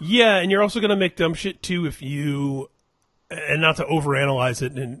 Yeah, and you're also gonna make dumb shit too if you, and not to overanalyze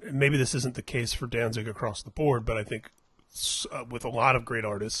it, and maybe this isn't the case for Danzig across the board, but I think with a lot of great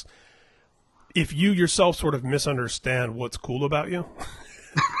artists, if you yourself sort of misunderstand what's cool about you,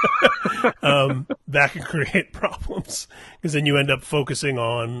 that can create problems, because then you end up focusing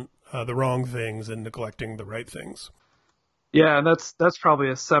on the wrong things and neglecting the right things. Yeah, and that's probably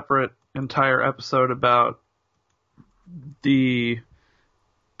a separate entire episode about the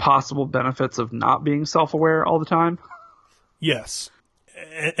possible benefits of not being self-aware all the time. Yes.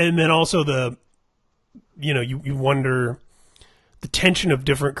 And then also you wonder the tension of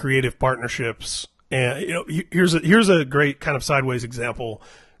different creative partnerships. And, here's a great kind of sideways example.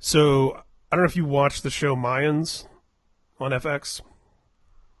 So I don't know if you watched the show Mayans on FX.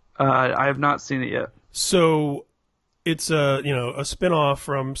 I have not seen it yet. So it's a spinoff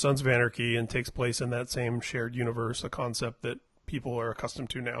from Sons of Anarchy, and takes place in that same shared universe, a concept that people are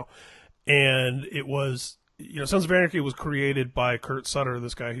accustomed to now. And it was, Sons of Anarchy was created by Kurt Sutter,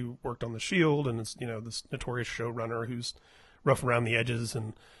 this guy who worked on The Shield, and is, this notorious showrunner who's rough around the edges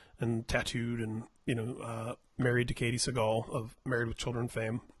and tattooed and, married to Katie Seagal of Married with Children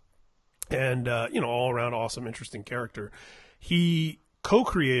fame, and all around awesome, interesting character. He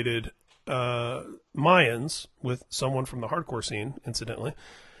co-created Mayans with someone from the hardcore scene, incidentally.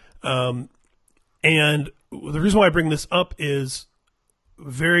 And the reason why I bring this up is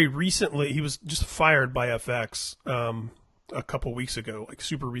very recently, he was just fired by FX a couple weeks ago, like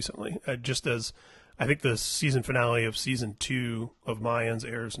super recently, just as I think the season finale of season 2 of Mayans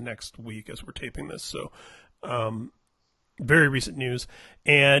airs next week as we're taping this. So very recent news.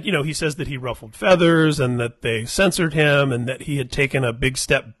 And, he says that he ruffled feathers and that they censored him and that he had taken a big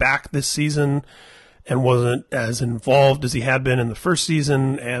step back this season and wasn't as involved as he had been in the first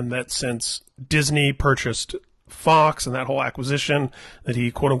season, and that since Disney purchased Fox and that whole acquisition, that he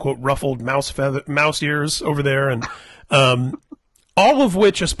quote unquote ruffled mouse ears over there, and all of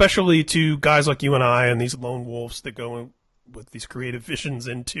which, especially to guys like you and I and these lone wolves that go with these creative visions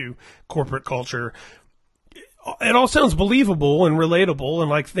into corporate culture, it all sounds believable and relatable and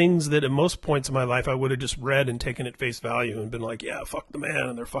like things that at most points in my life I would have just read and taken at face value and been like, yeah, fuck the man,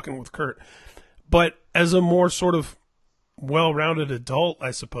 and they're fucking with Kurt. But as a more sort of well-rounded adult,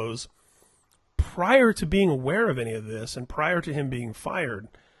 I suppose, prior to being aware of any of this and prior to him being fired,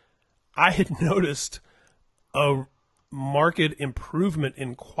 I had noticed a marked improvement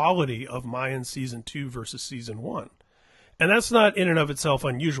in quality of Mayan season 2 versus season 1. And that's not in and of itself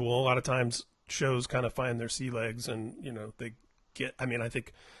unusual. A lot of times shows kind of find their sea legs and, they get, I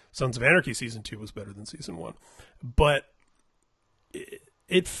think Sons of Anarchy season 2 was better than season 1. But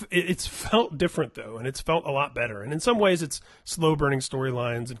it's felt different, though, and it's felt a lot better. And in some ways, it's slow-burning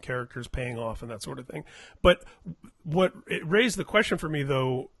storylines and characters paying off and that sort of thing. But what it raised the question for me,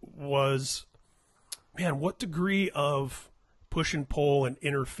 though, was, man, what degree of push and pull and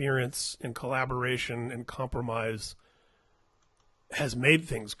interference and collaboration and compromise has made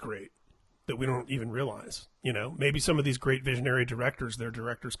things great that we don't even realize? Maybe some of these great visionary directors, their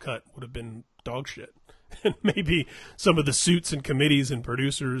director's cut would have been dog shit. And maybe some of the suits and committees and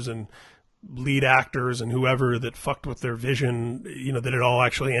producers and lead actors and whoever that fucked with their vision, that it all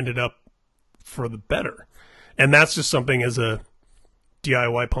actually ended up for the better. And that's just something as a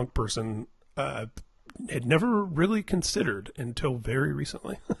DIY punk person had never really considered until very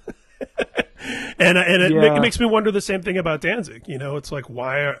recently. and it makes me wonder the same thing about Danzig. It's like,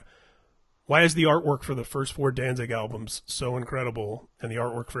 why is the artwork for the first 4 Danzig albums so incredible and the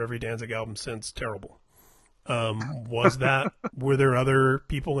artwork for every Danzig album since terrible? Were there other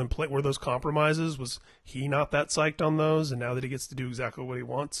people in play? Were those compromises? Was he not that psyched on those? And now that he gets to do exactly what he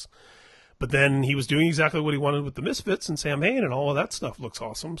wants, but then he was doing exactly what he wanted with the Misfits and Sam Hain, and all of that stuff looks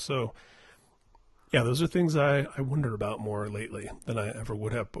awesome. So yeah, those are things I wonder about more lately than I ever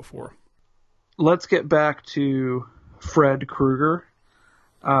would have before. Let's get back to Fred Krueger.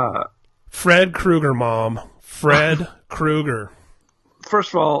 Fred Krueger, Mom. Fred Krueger. First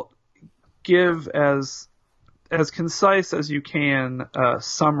of all, give as concise as you can a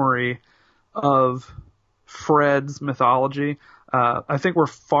summary of Fred's mythology. I think we're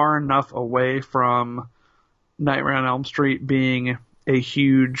far enough away from Nightmare on Elm Street being a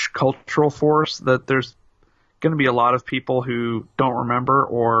huge cultural force that there's going to be a lot of people who don't remember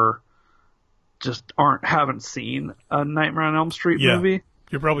or just haven't seen a Nightmare on Elm Street movie.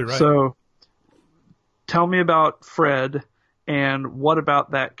 You're probably right. So tell me about Fred and what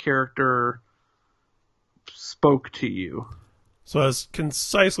about that character spoke to you. So as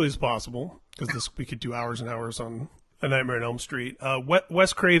concisely as possible, because we could do hours and hours on A Nightmare on Elm Street.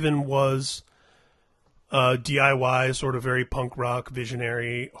 Wes Craven was a DIY, sort of very punk rock,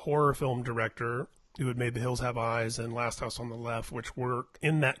 visionary horror film director who had made The Hills Have Eyes and Last House on the Left, which were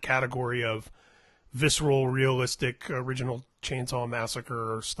in that category of visceral, realistic, original Chainsaw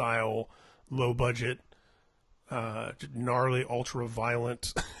Massacre style, low budget, gnarly, ultra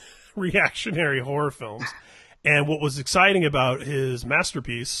violent, reactionary horror films. And what was exciting about his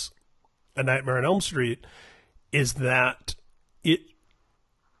masterpiece, A Nightmare on Elm Street, is that it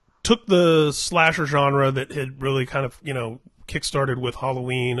took the slasher genre that had really kind of, kickstarted with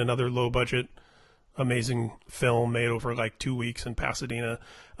Halloween, another low-budget, amazing film made over like 2 weeks in Pasadena.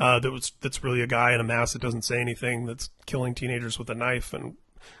 That's really a guy in a mask that doesn't say anything, that's killing teenagers with a knife and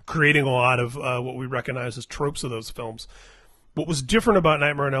creating a lot of what we recognize as tropes of those films. What was different about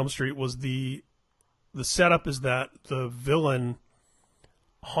Nightmare on Elm Street was the setup is that the villain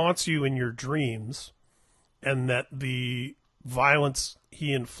haunts you in your dreams, and that the violence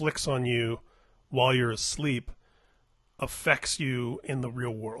he inflicts on you while you're asleep affects you in the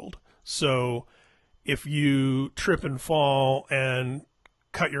real world. So if you trip and fall and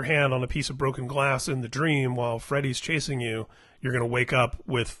cut your hand on a piece of broken glass in the dream while Freddy's chasing you, you're going to wake up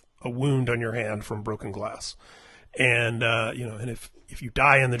with a wound on your hand from broken glass. And, and if you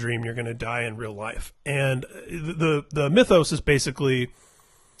die in the dream, you're going to die in real life. And the mythos is basically,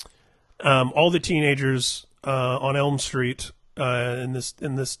 all the teenagers, on Elm Street, in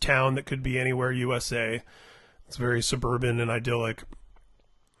this town that could be anywhere USA. It's very suburban and idyllic.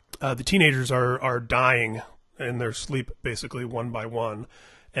 The teenagers are dying in their sleep, basically one by one.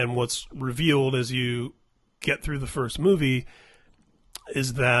 And what's revealed as you get through the first movie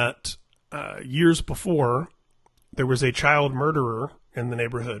is that years before, there was a child murderer in the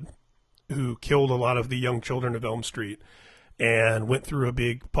neighborhood who killed a lot of the young children of Elm Street and went through a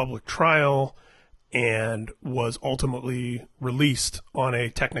big public trial and was ultimately released on a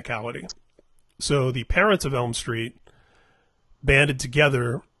technicality. So the parents of Elm Street banded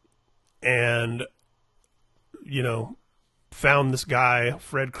together and, found this guy,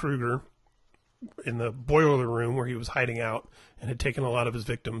 Fred Krueger, in the boiler room where he was hiding out and had taken a lot of his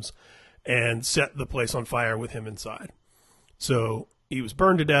victims, and set the place on fire with him inside. So he was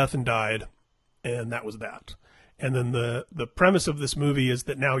burned to death and died, and that was that. And then the premise of this movie is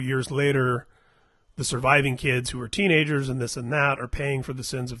that now, years later, the surviving kids who are teenagers and this and that are paying for the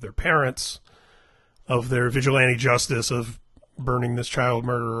sins of their parents, of their vigilante justice of burning this child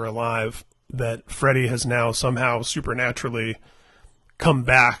murderer alive, that Freddy has now somehow supernaturally come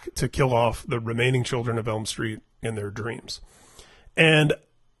back to kill off the remaining children of Elm Street in their dreams. And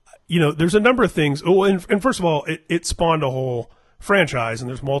there's a number of things. Oh, and first of all, it spawned a whole franchise, and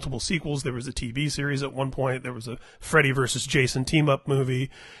there's multiple sequels. There was a TV series at one point. There was a Freddy versus Jason team-up movie,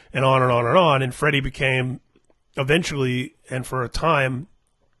 and on and on and on. And Freddy became eventually, and for a time,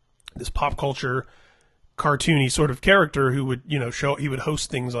 this pop culture, cartoony sort of character who would, he would host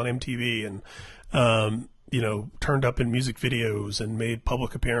things on MTV and, turned up in music videos and made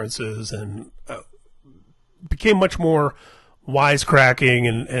public appearances and became much more wisecracking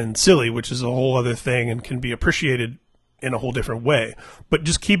and silly, which is a whole other thing and can be appreciated in a whole different way. But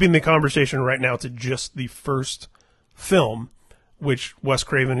just keeping the conversation right now to just the first film, which Wes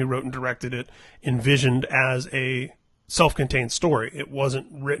Craven, who wrote and directed it, envisioned as a self-contained story. It wasn't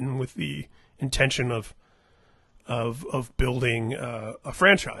written with the intention of building a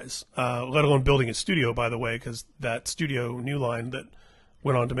franchise, let alone building a studio, by the way, because that studio, New Line, that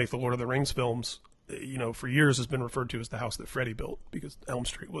went on to make the Lord of the Rings films, for years has been referred to as the house that Freddy built, because Elm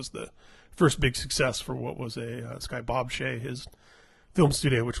Street was the first big success for what was this guy Bob Shea, his film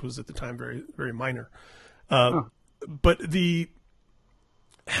studio, which was at the time very, very minor. But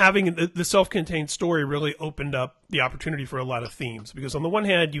having the self-contained story really opened up the opportunity for a lot of themes, because on the one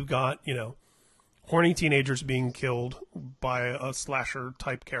hand, you got, horny teenagers being killed by a slasher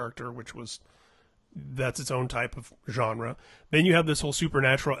type character, that's its own type of genre. Then you have this whole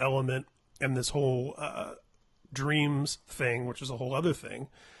supernatural element and this whole dreams thing, which is a whole other thing.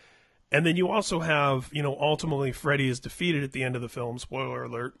 And then you also have, ultimately Freddy is defeated at the end of the film, spoiler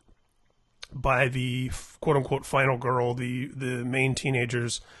alert, by the quote-unquote final girl, the main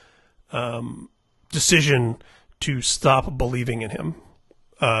teenager's decision to stop believing in him.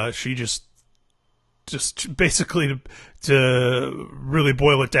 She just basically, to really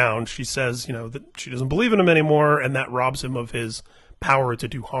boil it down, she says, that she doesn't believe in him anymore, and that robs him of his power to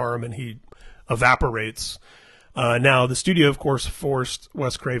do harm, and he evaporates. Now, the studio, of course, forced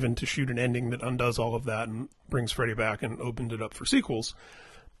Wes Craven to shoot an ending that undoes all of that and brings Freddy back and opened it up for sequels.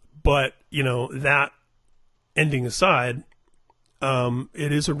 But, that ending aside,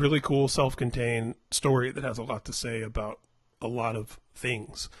 it is a really cool self-contained story that has a lot to say about a lot of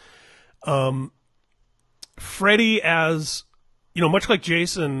things. Freddy, as, much like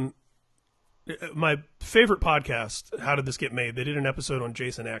Jason, my favorite podcast, How Did This Get Made? They did an episode on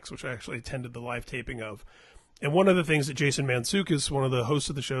Jason X, which I actually attended the live taping of. And one of the things that Jason Mantzoukas, one of the hosts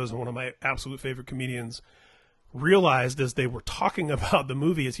of the shows and one of my absolute favorite comedians, realized as they were talking about the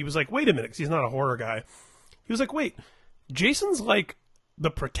movie is he was like, wait a minute, 'cause he's not a horror guy. He was like, wait, Jason's like the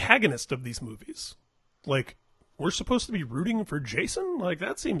protagonist of these movies. Like, we're supposed to be rooting for Jason? Like,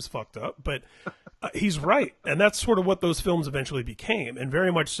 that seems fucked up. But he's right. And that's sort of what those films eventually became. And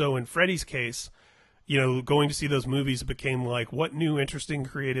very much so in Freddy's case, going to see those movies became like, what new, interesting,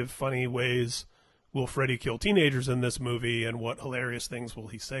 creative, funny ways will Freddy kill teenagers in this movie, and what hilarious things will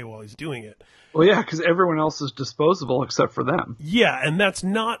he say while he's doing it? Well, yeah, because everyone else is disposable except for them. Yeah, and that's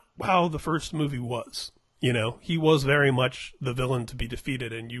not how the first movie was. He was very much the villain to be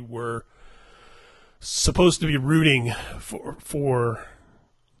defeated, and you were supposed to be rooting for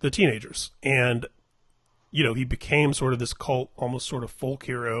the teenagers. And, he became sort of this cult, almost sort of folk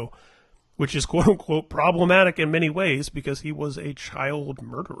hero, which is quote-unquote problematic in many ways because he was a child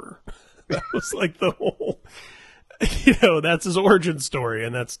murderer. That was like the whole... that's his origin story,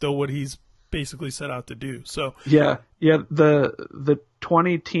 and that's still what he's basically set out to do. So yeah. The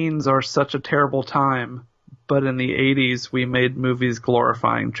 20 teens are such a terrible time, but in the 80s we made movies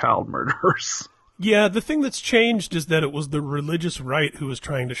glorifying child murderers. Yeah, the thing that's changed is that it was the religious right who was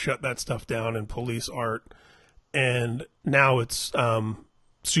trying to shut that stuff down and police art, and now it's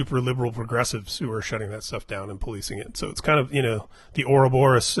super liberal progressives who are shutting that stuff down and policing it. So it's kind of, the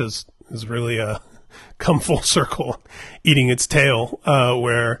Ouroboros is really come full circle, eating its tail,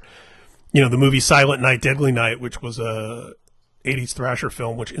 where, the movie Silent Night, Deadly Night, which was a 80s thrasher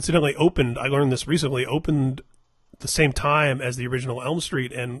film, which incidentally opened, I learned this recently, opened the same time as the original Elm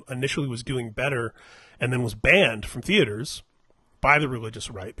Street and initially was doing better and then was banned from theaters by the religious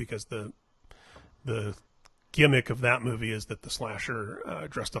right because the gimmick of that movie is that the slasher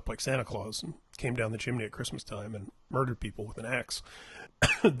dressed up like Santa Claus and came down the chimney at Christmas time and murdered people with an axe.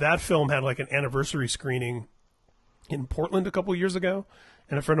 That film had like an anniversary screening in Portland a couple years ago,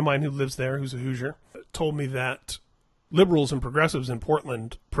 and a friend of mine who lives there, who's a Hoosier, told me that liberals and progressives in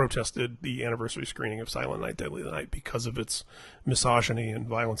Portland protested the anniversary screening of Silent Night, Deadly Night because of its misogyny and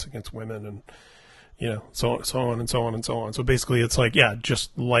violence against women and, so on and so on and so on. So basically it's like,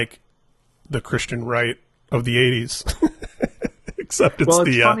 just like the Christian right of the 80s. Except it's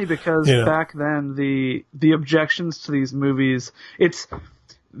funny because back then the objections to these movies, it's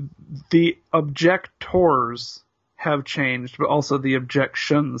the objectors have changed, but also the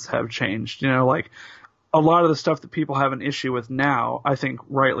objections have changed. Like a lot of the stuff that people have an issue with now, I think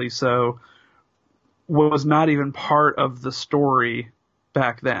rightly so, was not even part of the story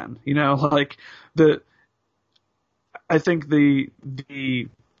back then. Like I think the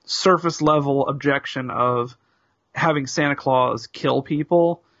surface level objection of having Santa Claus kill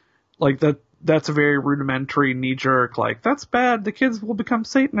people, like that's a very rudimentary knee jerk, like that's bad, the kids will become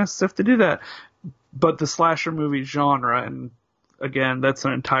Satanists if they do that. But the slasher movie genre, and again, that's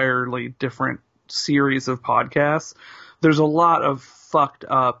an entirely different series of podcasts, there's a lot of fucked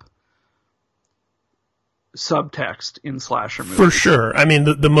up subtext in slasher movies. For sure. I mean,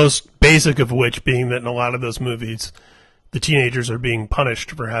 the most basic of which being that in a lot of those movies, the teenagers are being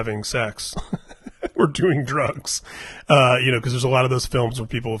punished for having sex or doing drugs. Because there's a lot of those films where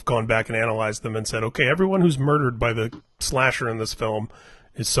people have gone back and analyzed them and said, okay, everyone who's murdered by the slasher in this film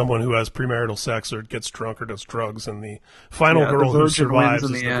is someone who has premarital sex or gets drunk or does drugs, and the final girl who survives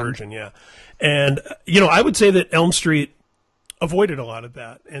is the virgin. Yeah. And, I would say that Elm Street avoided a lot of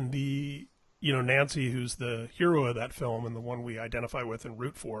that. And Nancy, who's the hero of that film and the one we identify with and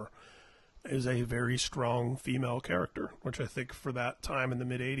root for, is a very strong female character, which I think for that time in the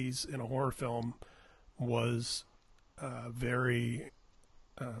mid-'80s in a horror film was very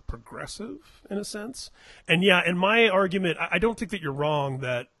progressive in a sense. And in my argument, I don't think that you're wrong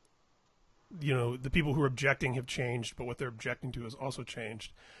that, the people who are objecting have changed, but what they're objecting to has also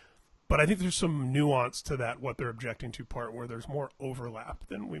changed. But I think there's some nuance to that, what they're objecting to part, where there's more overlap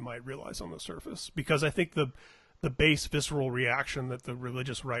than we might realize on the surface. Because I think the base visceral reaction that the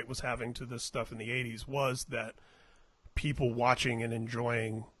religious right was having to this stuff in the 80s was that people watching and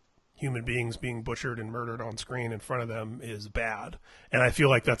enjoying human beings being butchered and murdered on screen in front of them is bad. And I feel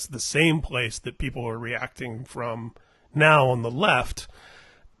like that's the same place that people are reacting from now on the left,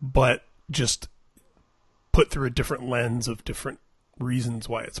 but just put through a different lens of different reasons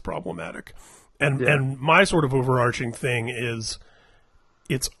why it's problematic. And my sort of overarching thing is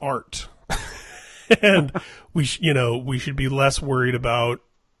it's art. And we should be less worried about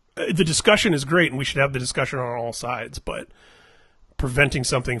the discussion is great and we should have the discussion on all sides, but preventing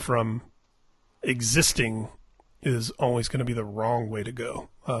something from existing is always going to be the wrong way to go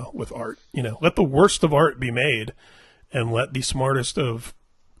with art. Let the worst of art be made and let the smartest of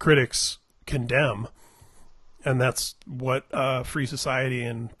critics condemn. And that's what free society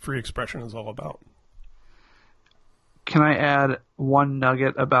and free expression is all about. Can I add one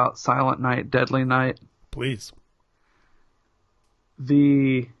nugget about Silent Night, Deadly Night? Please.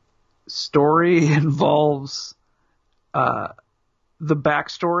 The story involves the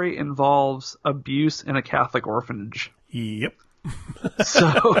backstory involves abuse in a Catholic orphanage. Yep.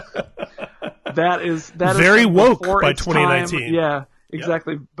 So that is very woke by 2019. Time, yeah,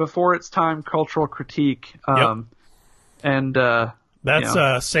 exactly. Yep. Before its time, cultural critique. And that's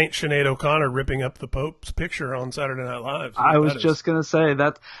Saint Sinead O'Connor ripping up the Pope's picture on Saturday Night Live. I was just gonna say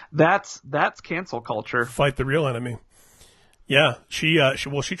that's cancel culture. Fight the real enemy. Yeah, she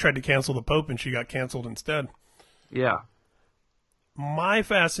tried to cancel the Pope and she got canceled instead. Yeah. My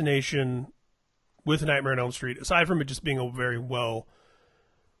fascination with Nightmare on Elm Street, aside from it just being a very well,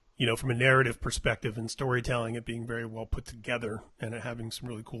 from a narrative perspective and storytelling, it being very well put together and it having some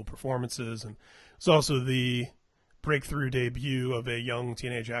really cool performances, and it's also the breakthrough debut of a young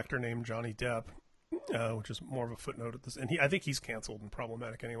teenage actor named Johnny Depp, which is more of a footnote at this. And I think he's canceled and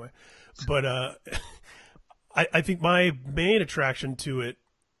problematic anyway. But I think my main attraction to it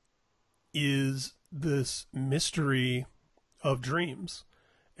is this mystery of dreams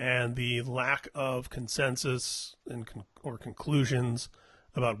and the lack of consensus or conclusions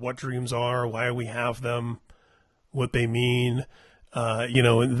about what dreams are, why we have them, what they mean,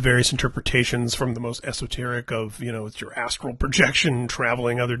 and various interpretations from the most esoteric of, it's your astral projection,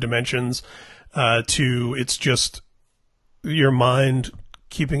 traveling other dimensions, to it's just your mind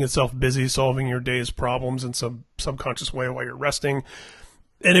keeping itself busy, solving your day's problems in some subconscious way while you're resting,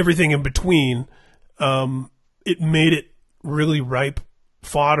 and everything in between. It made it really ripe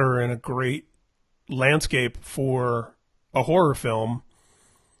fodder and a great landscape for a horror film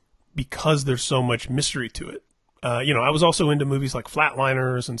because there's so much mystery to it. I was also into movies like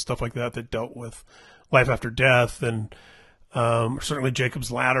Flatliners and stuff like that dealt with life after death, and certainly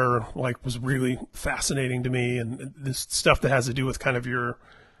Jacob's Ladder was really fascinating to me, and this stuff that has to do with kind of your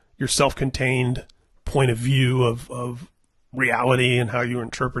self-contained point of view of reality and how you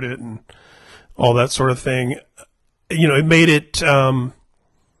interpret it and all that sort of thing. It made it, as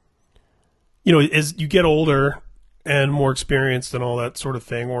you get older and more experienced and all that sort of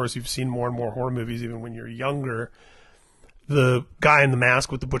thing, or as you've seen more and more horror movies, even when you're younger, the guy in the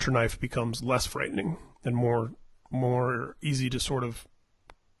mask with the butcher knife becomes less frightening and more easy to sort of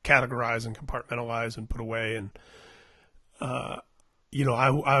categorize and compartmentalize and put away. And, I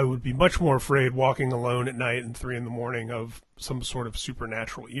would be much more afraid walking alone at night at 3 a.m. of some sort of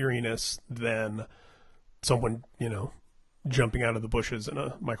supernatural eeriness than someone, jumping out of the bushes in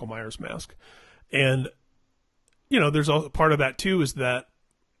a Michael Myers mask. And, there's a part of that too, is that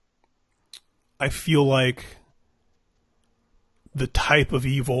I feel like the type of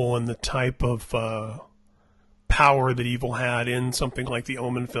evil and the type of power that evil had in something like the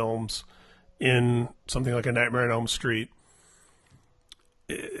Omen films, in something like A Nightmare on Elm Street,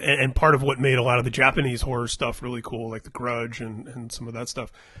 and part of what made a lot of the Japanese horror stuff really cool, like The Grudge and some of that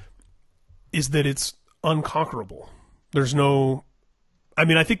stuff, is that it's unconquerable. There's no...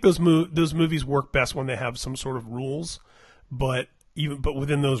 I think those movies work best when they have some sort of rules, but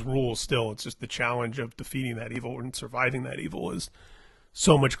within those rules, still, it's just the challenge of defeating that evil and surviving that evil is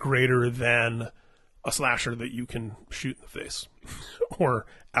so much greater than a slasher that you can shoot in the face or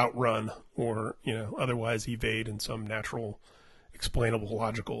outrun or, otherwise evade in some natural, explainable,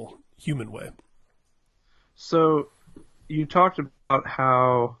 logical, human way. So you talked about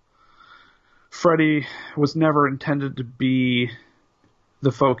how Freddy was never intended to be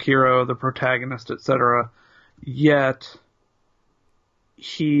the folk hero, the protagonist, etc. Yet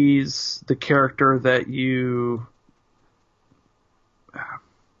he's the character that you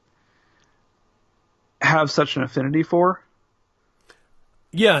have such an affinity for.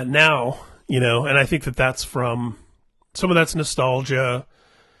 Yeah, now, and I think that's from some of that's nostalgia,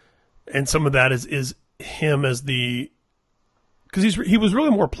 and some of that is him as because he was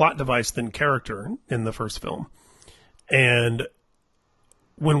really more plot device than character in the first film. And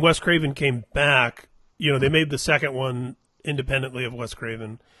when Wes Craven came back, they made the second one independently of Wes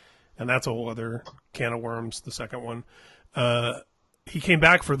Craven, and that's a whole other can of worms, the second one. He came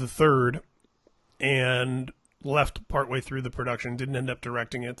back for the third and left partway through the production, didn't end up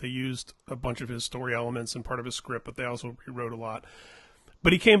directing it. They used a bunch of his story elements and part of his script, but they also rewrote a lot.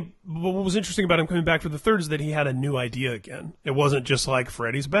 But what was interesting about him coming back for the third is that he had a new idea again. It wasn't just like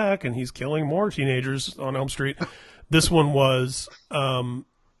Freddy's back and he's killing more teenagers on Elm Street. This one was,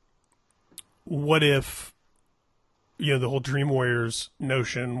 what if, the whole Dream Warriors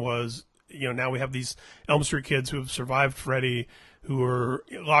notion was, now we have these Elm Street kids who have survived Freddy, who are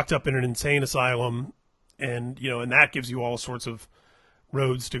locked up in an insane asylum, and, and that gives you all sorts of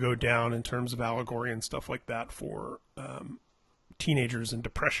roads to go down in terms of allegory and stuff like that for teenagers and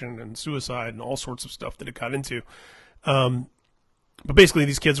depression and suicide and all sorts of stuff that it got into. But basically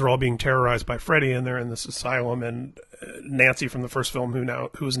these kids are all being terrorized by Freddy, and they're in this asylum, and Nancy from the first film,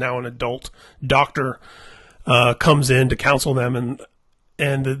 who is now an adult doctor, comes in to counsel them,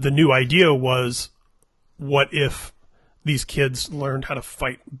 and the new idea was, what if these kids learned how to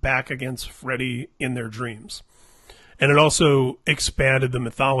fight back against Freddy in their dreams? And it also expanded the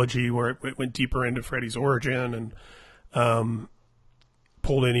mythology, where it went deeper into Freddy's origin and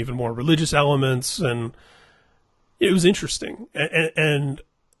pulled in even more religious elements, and it was interesting. And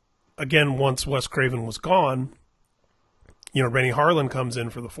again, once Wes Craven was gone, Renny Harlin comes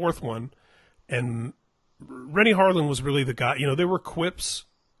in for the fourth one, and Renny Harlin was really the guy. There were quips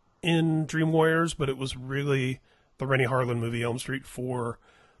in Dream Warriors, but it was really the Renny Harlin movie, Elm Street 4,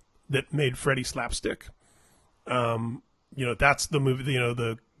 that made Freddy slapstick. That's the movie,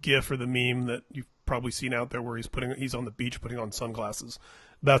 the GIF or the meme that you've probably seen out there where he's on the beach putting on sunglasses.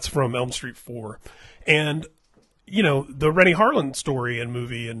 That's from Elm Street 4. And, the Rennie Harlan story and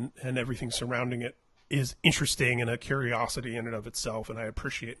movie and everything surrounding it is interesting and a curiosity in and of itself, and I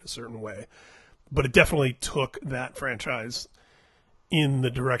appreciate it in a certain way. But it definitely took that franchise in the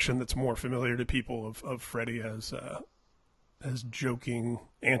direction that's more familiar to people of Freddy as joking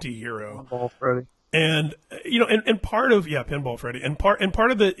anti-hero. Pinball Freddy. And and part of Pinball Freddy, and part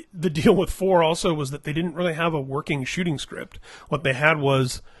of the deal with 4 also was that they didn't really have a working shooting script. What they had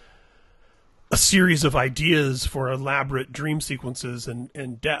was a series of ideas for elaborate dream sequences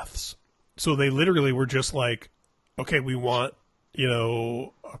and deaths. So they literally were just like, okay, we want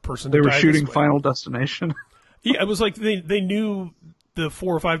a person. They to were die shooting this way. Final Destination. Yeah, it was like they knew the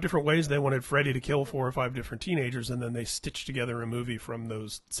 4 or 5 different ways they wanted Freddy to kill 4 or 5 different teenagers, and then they stitched together a movie from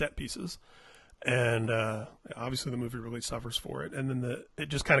those set pieces. And obviously the movie really suffers for it. And then it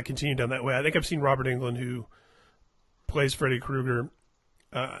just kind of continued down that way. I think I've seen Robert Englund, who plays Freddy Krueger,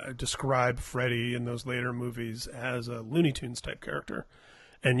 describe Freddy in those later movies as a Looney Tunes type character.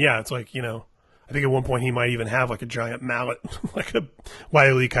 And yeah, it's like, I think at one point he might even have like a giant mallet, like a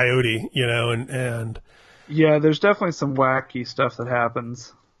Wile E. Coyote, and Yeah, there's definitely some wacky stuff that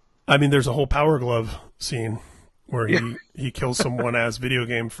happens. I mean, there's a whole Power Glove scene where he kills someone as video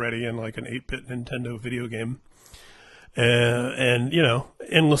game Freddy in like an 8-bit Nintendo video game. And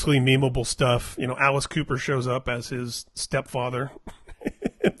endlessly memeable stuff. Alice Cooper shows up as his stepfather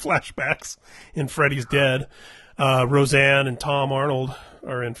in flashbacks in Freddy's Dead. Roseanne and Tom Arnold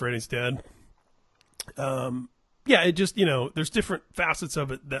are in Freddy's Dead. It just, there's different facets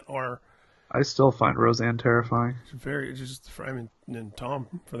of it that are... I still find Roseanne terrifying. And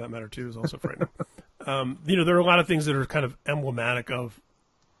Tom, for that matter, too, is also frightening. There are a lot of things that are kind of emblematic of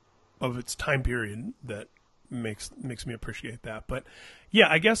its time period that makes me appreciate that. But yeah,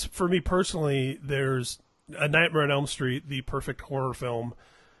 I guess for me personally, there's A Nightmare on Elm Street, the perfect horror film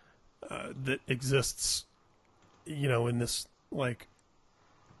that exists, in this like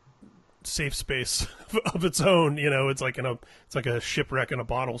safe space of its own. It's like a shipwreck in a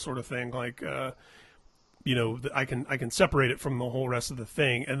bottle sort of thing. Like, I can separate it from the whole rest of the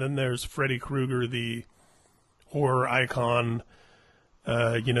thing. And then there's Freddy Krueger, the horror icon,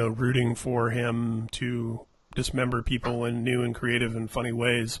 rooting for him to dismember people in new and creative and funny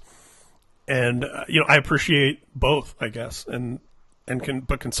ways. And, I appreciate both, I guess, and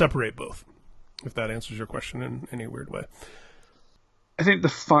can separate both, if that answers your question in any weird way. I think the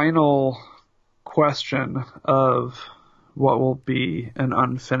final question of what will be an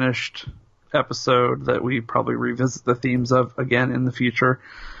unfinished episode that we probably revisit the themes of again in the future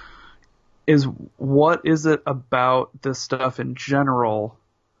is, what is it about this stuff in general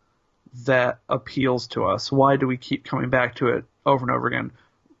that appeals to us? Why do we keep coming back to it over and over again?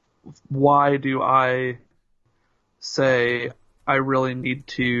 Why do I say I really need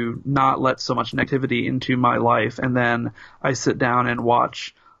to not let so much negativity into my life, and then I sit down and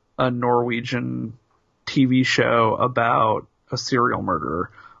watch a Norwegian TV show about a serial murderer,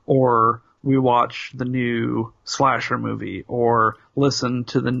 or we watch the new slasher movie, or listen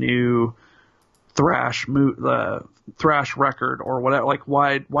to the new thrash record, or whatever? Like,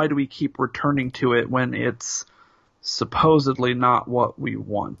 why do we keep returning to it when it's supposedly not what we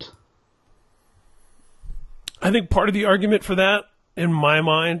want? I think part of the argument for that, in my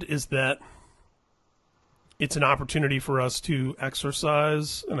mind, is that it's an opportunity for us to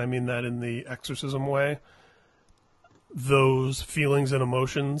exercise, and I mean that in the exorcism way, those feelings and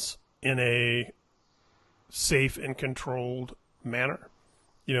emotions in a safe and controlled manner.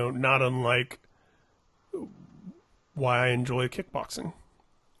 Not unlike why I enjoy kickboxing,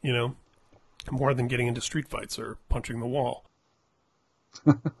 more than getting into street fights or punching the wall.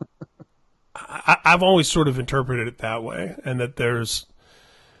 I've always sort of interpreted it that way, and that there's,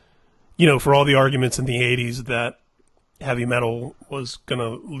 for all the arguments in the 80s that heavy metal was going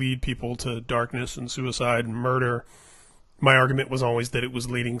to lead people to darkness and suicide and murder, my argument was always that it was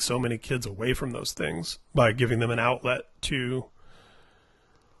leading so many kids away from those things by giving them an outlet to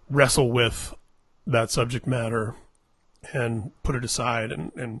wrestle with that subject matter and put it aside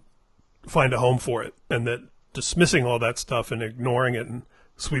and find a home for it, and that dismissing all that stuff and ignoring it and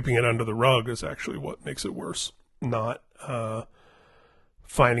sweeping it under the rug is actually what makes it worse, not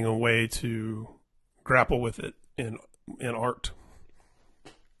finding a way to grapple with it in art.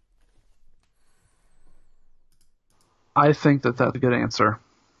 I think that that's a good answer.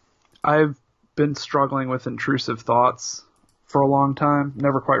 I've been struggling with intrusive thoughts for a long time,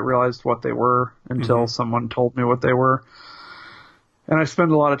 never quite realized what they were until someone told me what they were. And I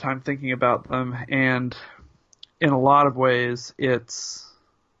spend a lot of time thinking about them, and in a lot of ways, I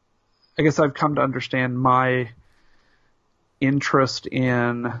guess I've come to understand my interest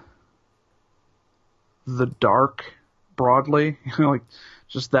in the dark broadly, like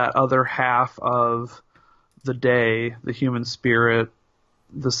just that other half of the day, the human spirit,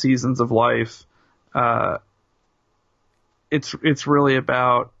 the seasons of life. It's really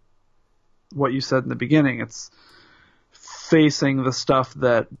about what you said in the beginning. It's facing the stuff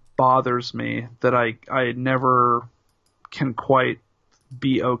that bothers me, that I never can quite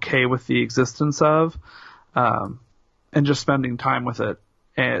be okay with the existence of, and just spending time with it,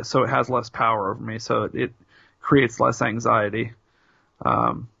 and so it has less power over me, so it creates less anxiety.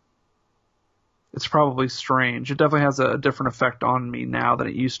 It's probably strange. It definitely has a different effect on me now than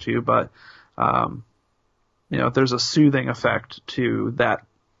it used to, but there's a soothing effect to that,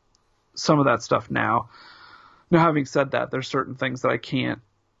 some of that stuff now. Now, having said that, there's certain things that I can't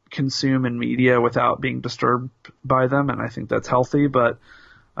consume in media without being disturbed by them, and I think that's healthy. But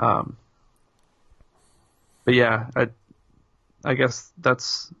yeah, I guess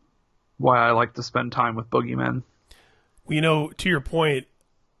that's why I like to spend time with boogeymen. Well, to your point,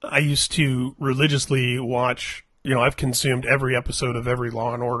 I used to religiously watch. I've consumed every episode of every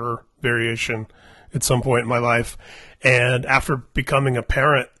Law and Order variation at some point in my life, and after becoming a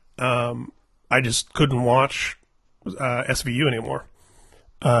parent, I just couldn't watch SVU anymore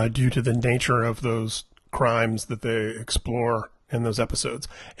due to the nature of those crimes that they explore in those episodes.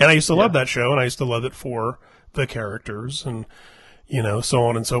 And I used to love that show, and I used to love it for the characters and, so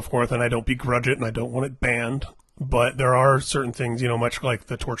on and so forth. And I don't begrudge it, and I don't want it banned. But there are certain things, much like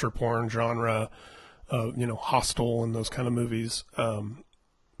the torture porn genre, Hostel and those kind of movies,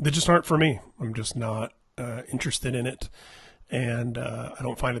 that just aren't for me. I'm just not interested in it. And I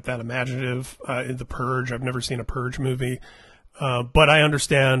don't find it that imaginative. In The Purge, I've never seen a Purge movie. But I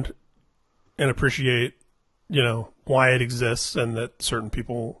understand and appreciate, why it exists, and that certain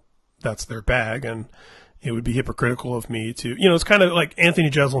people, that's their bag. And it would be hypocritical of me to, it's kind of like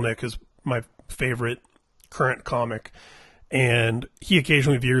Anthony Jeselnik is my favorite current comic. And he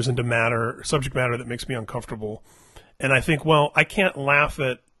occasionally veers into subject matter that makes me uncomfortable. And I think, well, I can't laugh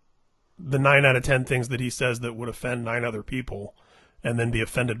at the 9 out of 10 things that he says that would offend 9 other people and then be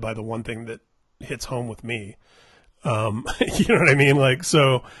offended by the one thing that hits home with me. You know what I mean? Like,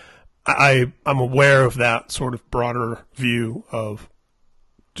 so I'm aware of that sort of broader view of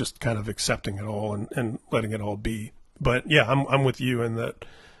just kind of accepting it all and letting it all be. But yeah, I'm with you in that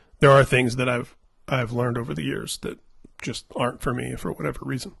there are things that I've learned over the years that just aren't for me for whatever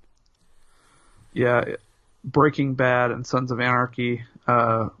reason. Yeah. Breaking Bad and Sons of Anarchy,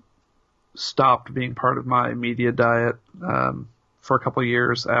 stopped being part of my media diet for a couple of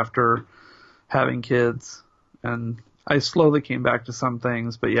years after having kids, and I slowly came back to some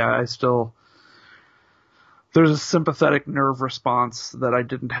things, but yeah, there's a sympathetic nerve response that I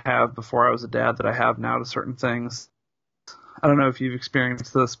didn't have before I was a dad that I have now to certain things. I don't know if you've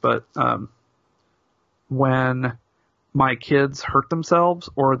experienced this, but when my kids hurt themselves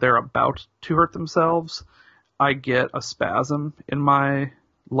or they're about to hurt themselves, I get a spasm in my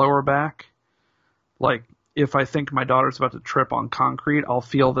lower back. Like, if I think my daughter's about to trip on concrete, I'll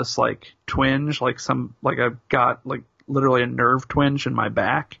feel this like twinge, like I've got like literally a nerve twinge in my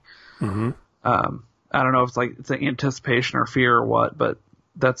back. Mm-hmm. I don't know if it's an anticipation or fear or what, but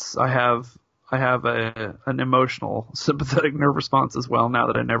I have an emotional sympathetic nerve response as well now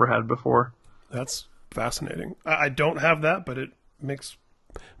that I never had before. That's fascinating. I don't have that, but it makes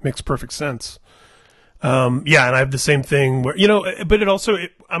perfect sense. Yeah, and I have the same thing where, but it also,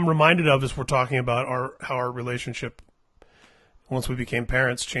 I'm reminded of as we're talking about how our relationship, once we became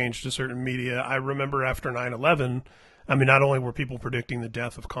parents, changed to certain media. I remember after 9/11, I mean, not only were people predicting the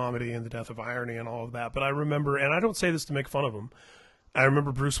death of comedy and the death of irony and all of that, but I remember, and I don't say this to make fun of him, I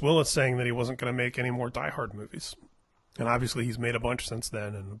remember Bruce Willis saying that he wasn't going to make any more Die Hard movies. And obviously he's made a bunch since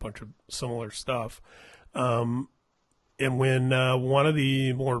then and a bunch of similar stuff. And when one of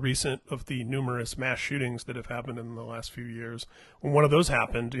the more recent of the numerous mass shootings that have happened in the last few years, when one of those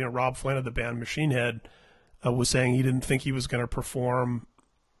happened, Rob Flynn of the band Machine Head was saying he didn't think he was going to perform,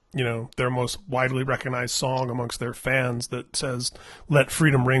 their most widely recognized song amongst their fans that says, "Let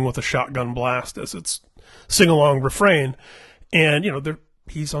Freedom Ring with a Shotgun Blast" as its sing-along refrain. And,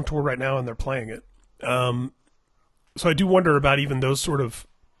 he's on tour right now and they're playing it. So I do wonder about even those sort of,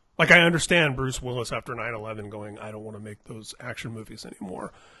 like, I understand Bruce Willis after 9/11 going, I don't want to make those action movies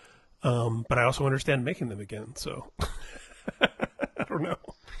anymore. But I also understand making them again. So I don't know.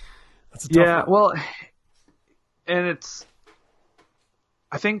 That's a tough one. Well, and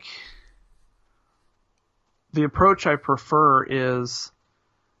I think the approach I prefer is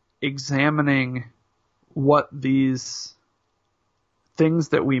examining what these things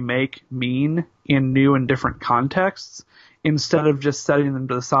that we make mean in new and different contexts, instead of just setting them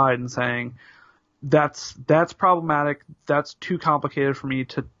to the side and saying, that's problematic, that's too complicated for me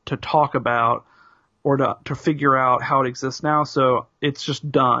to talk about or to figure out how it exists now, so it's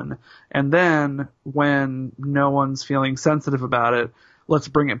just done. And then when no one's feeling sensitive about it, let's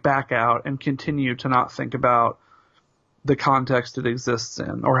bring it back out and continue to not think about the context it exists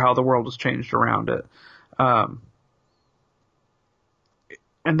in or how the world has changed around it. And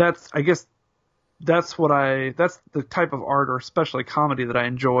that's the type of art, or especially comedy, that I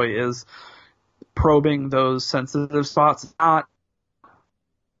enjoy, is probing those sensitive spots, not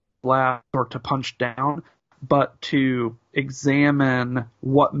laugh or to punch down, but to examine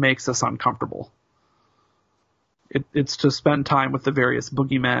what makes us uncomfortable. It's to spend time with the various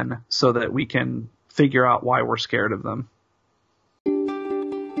boogeymen so that we can figure out why we're scared of them.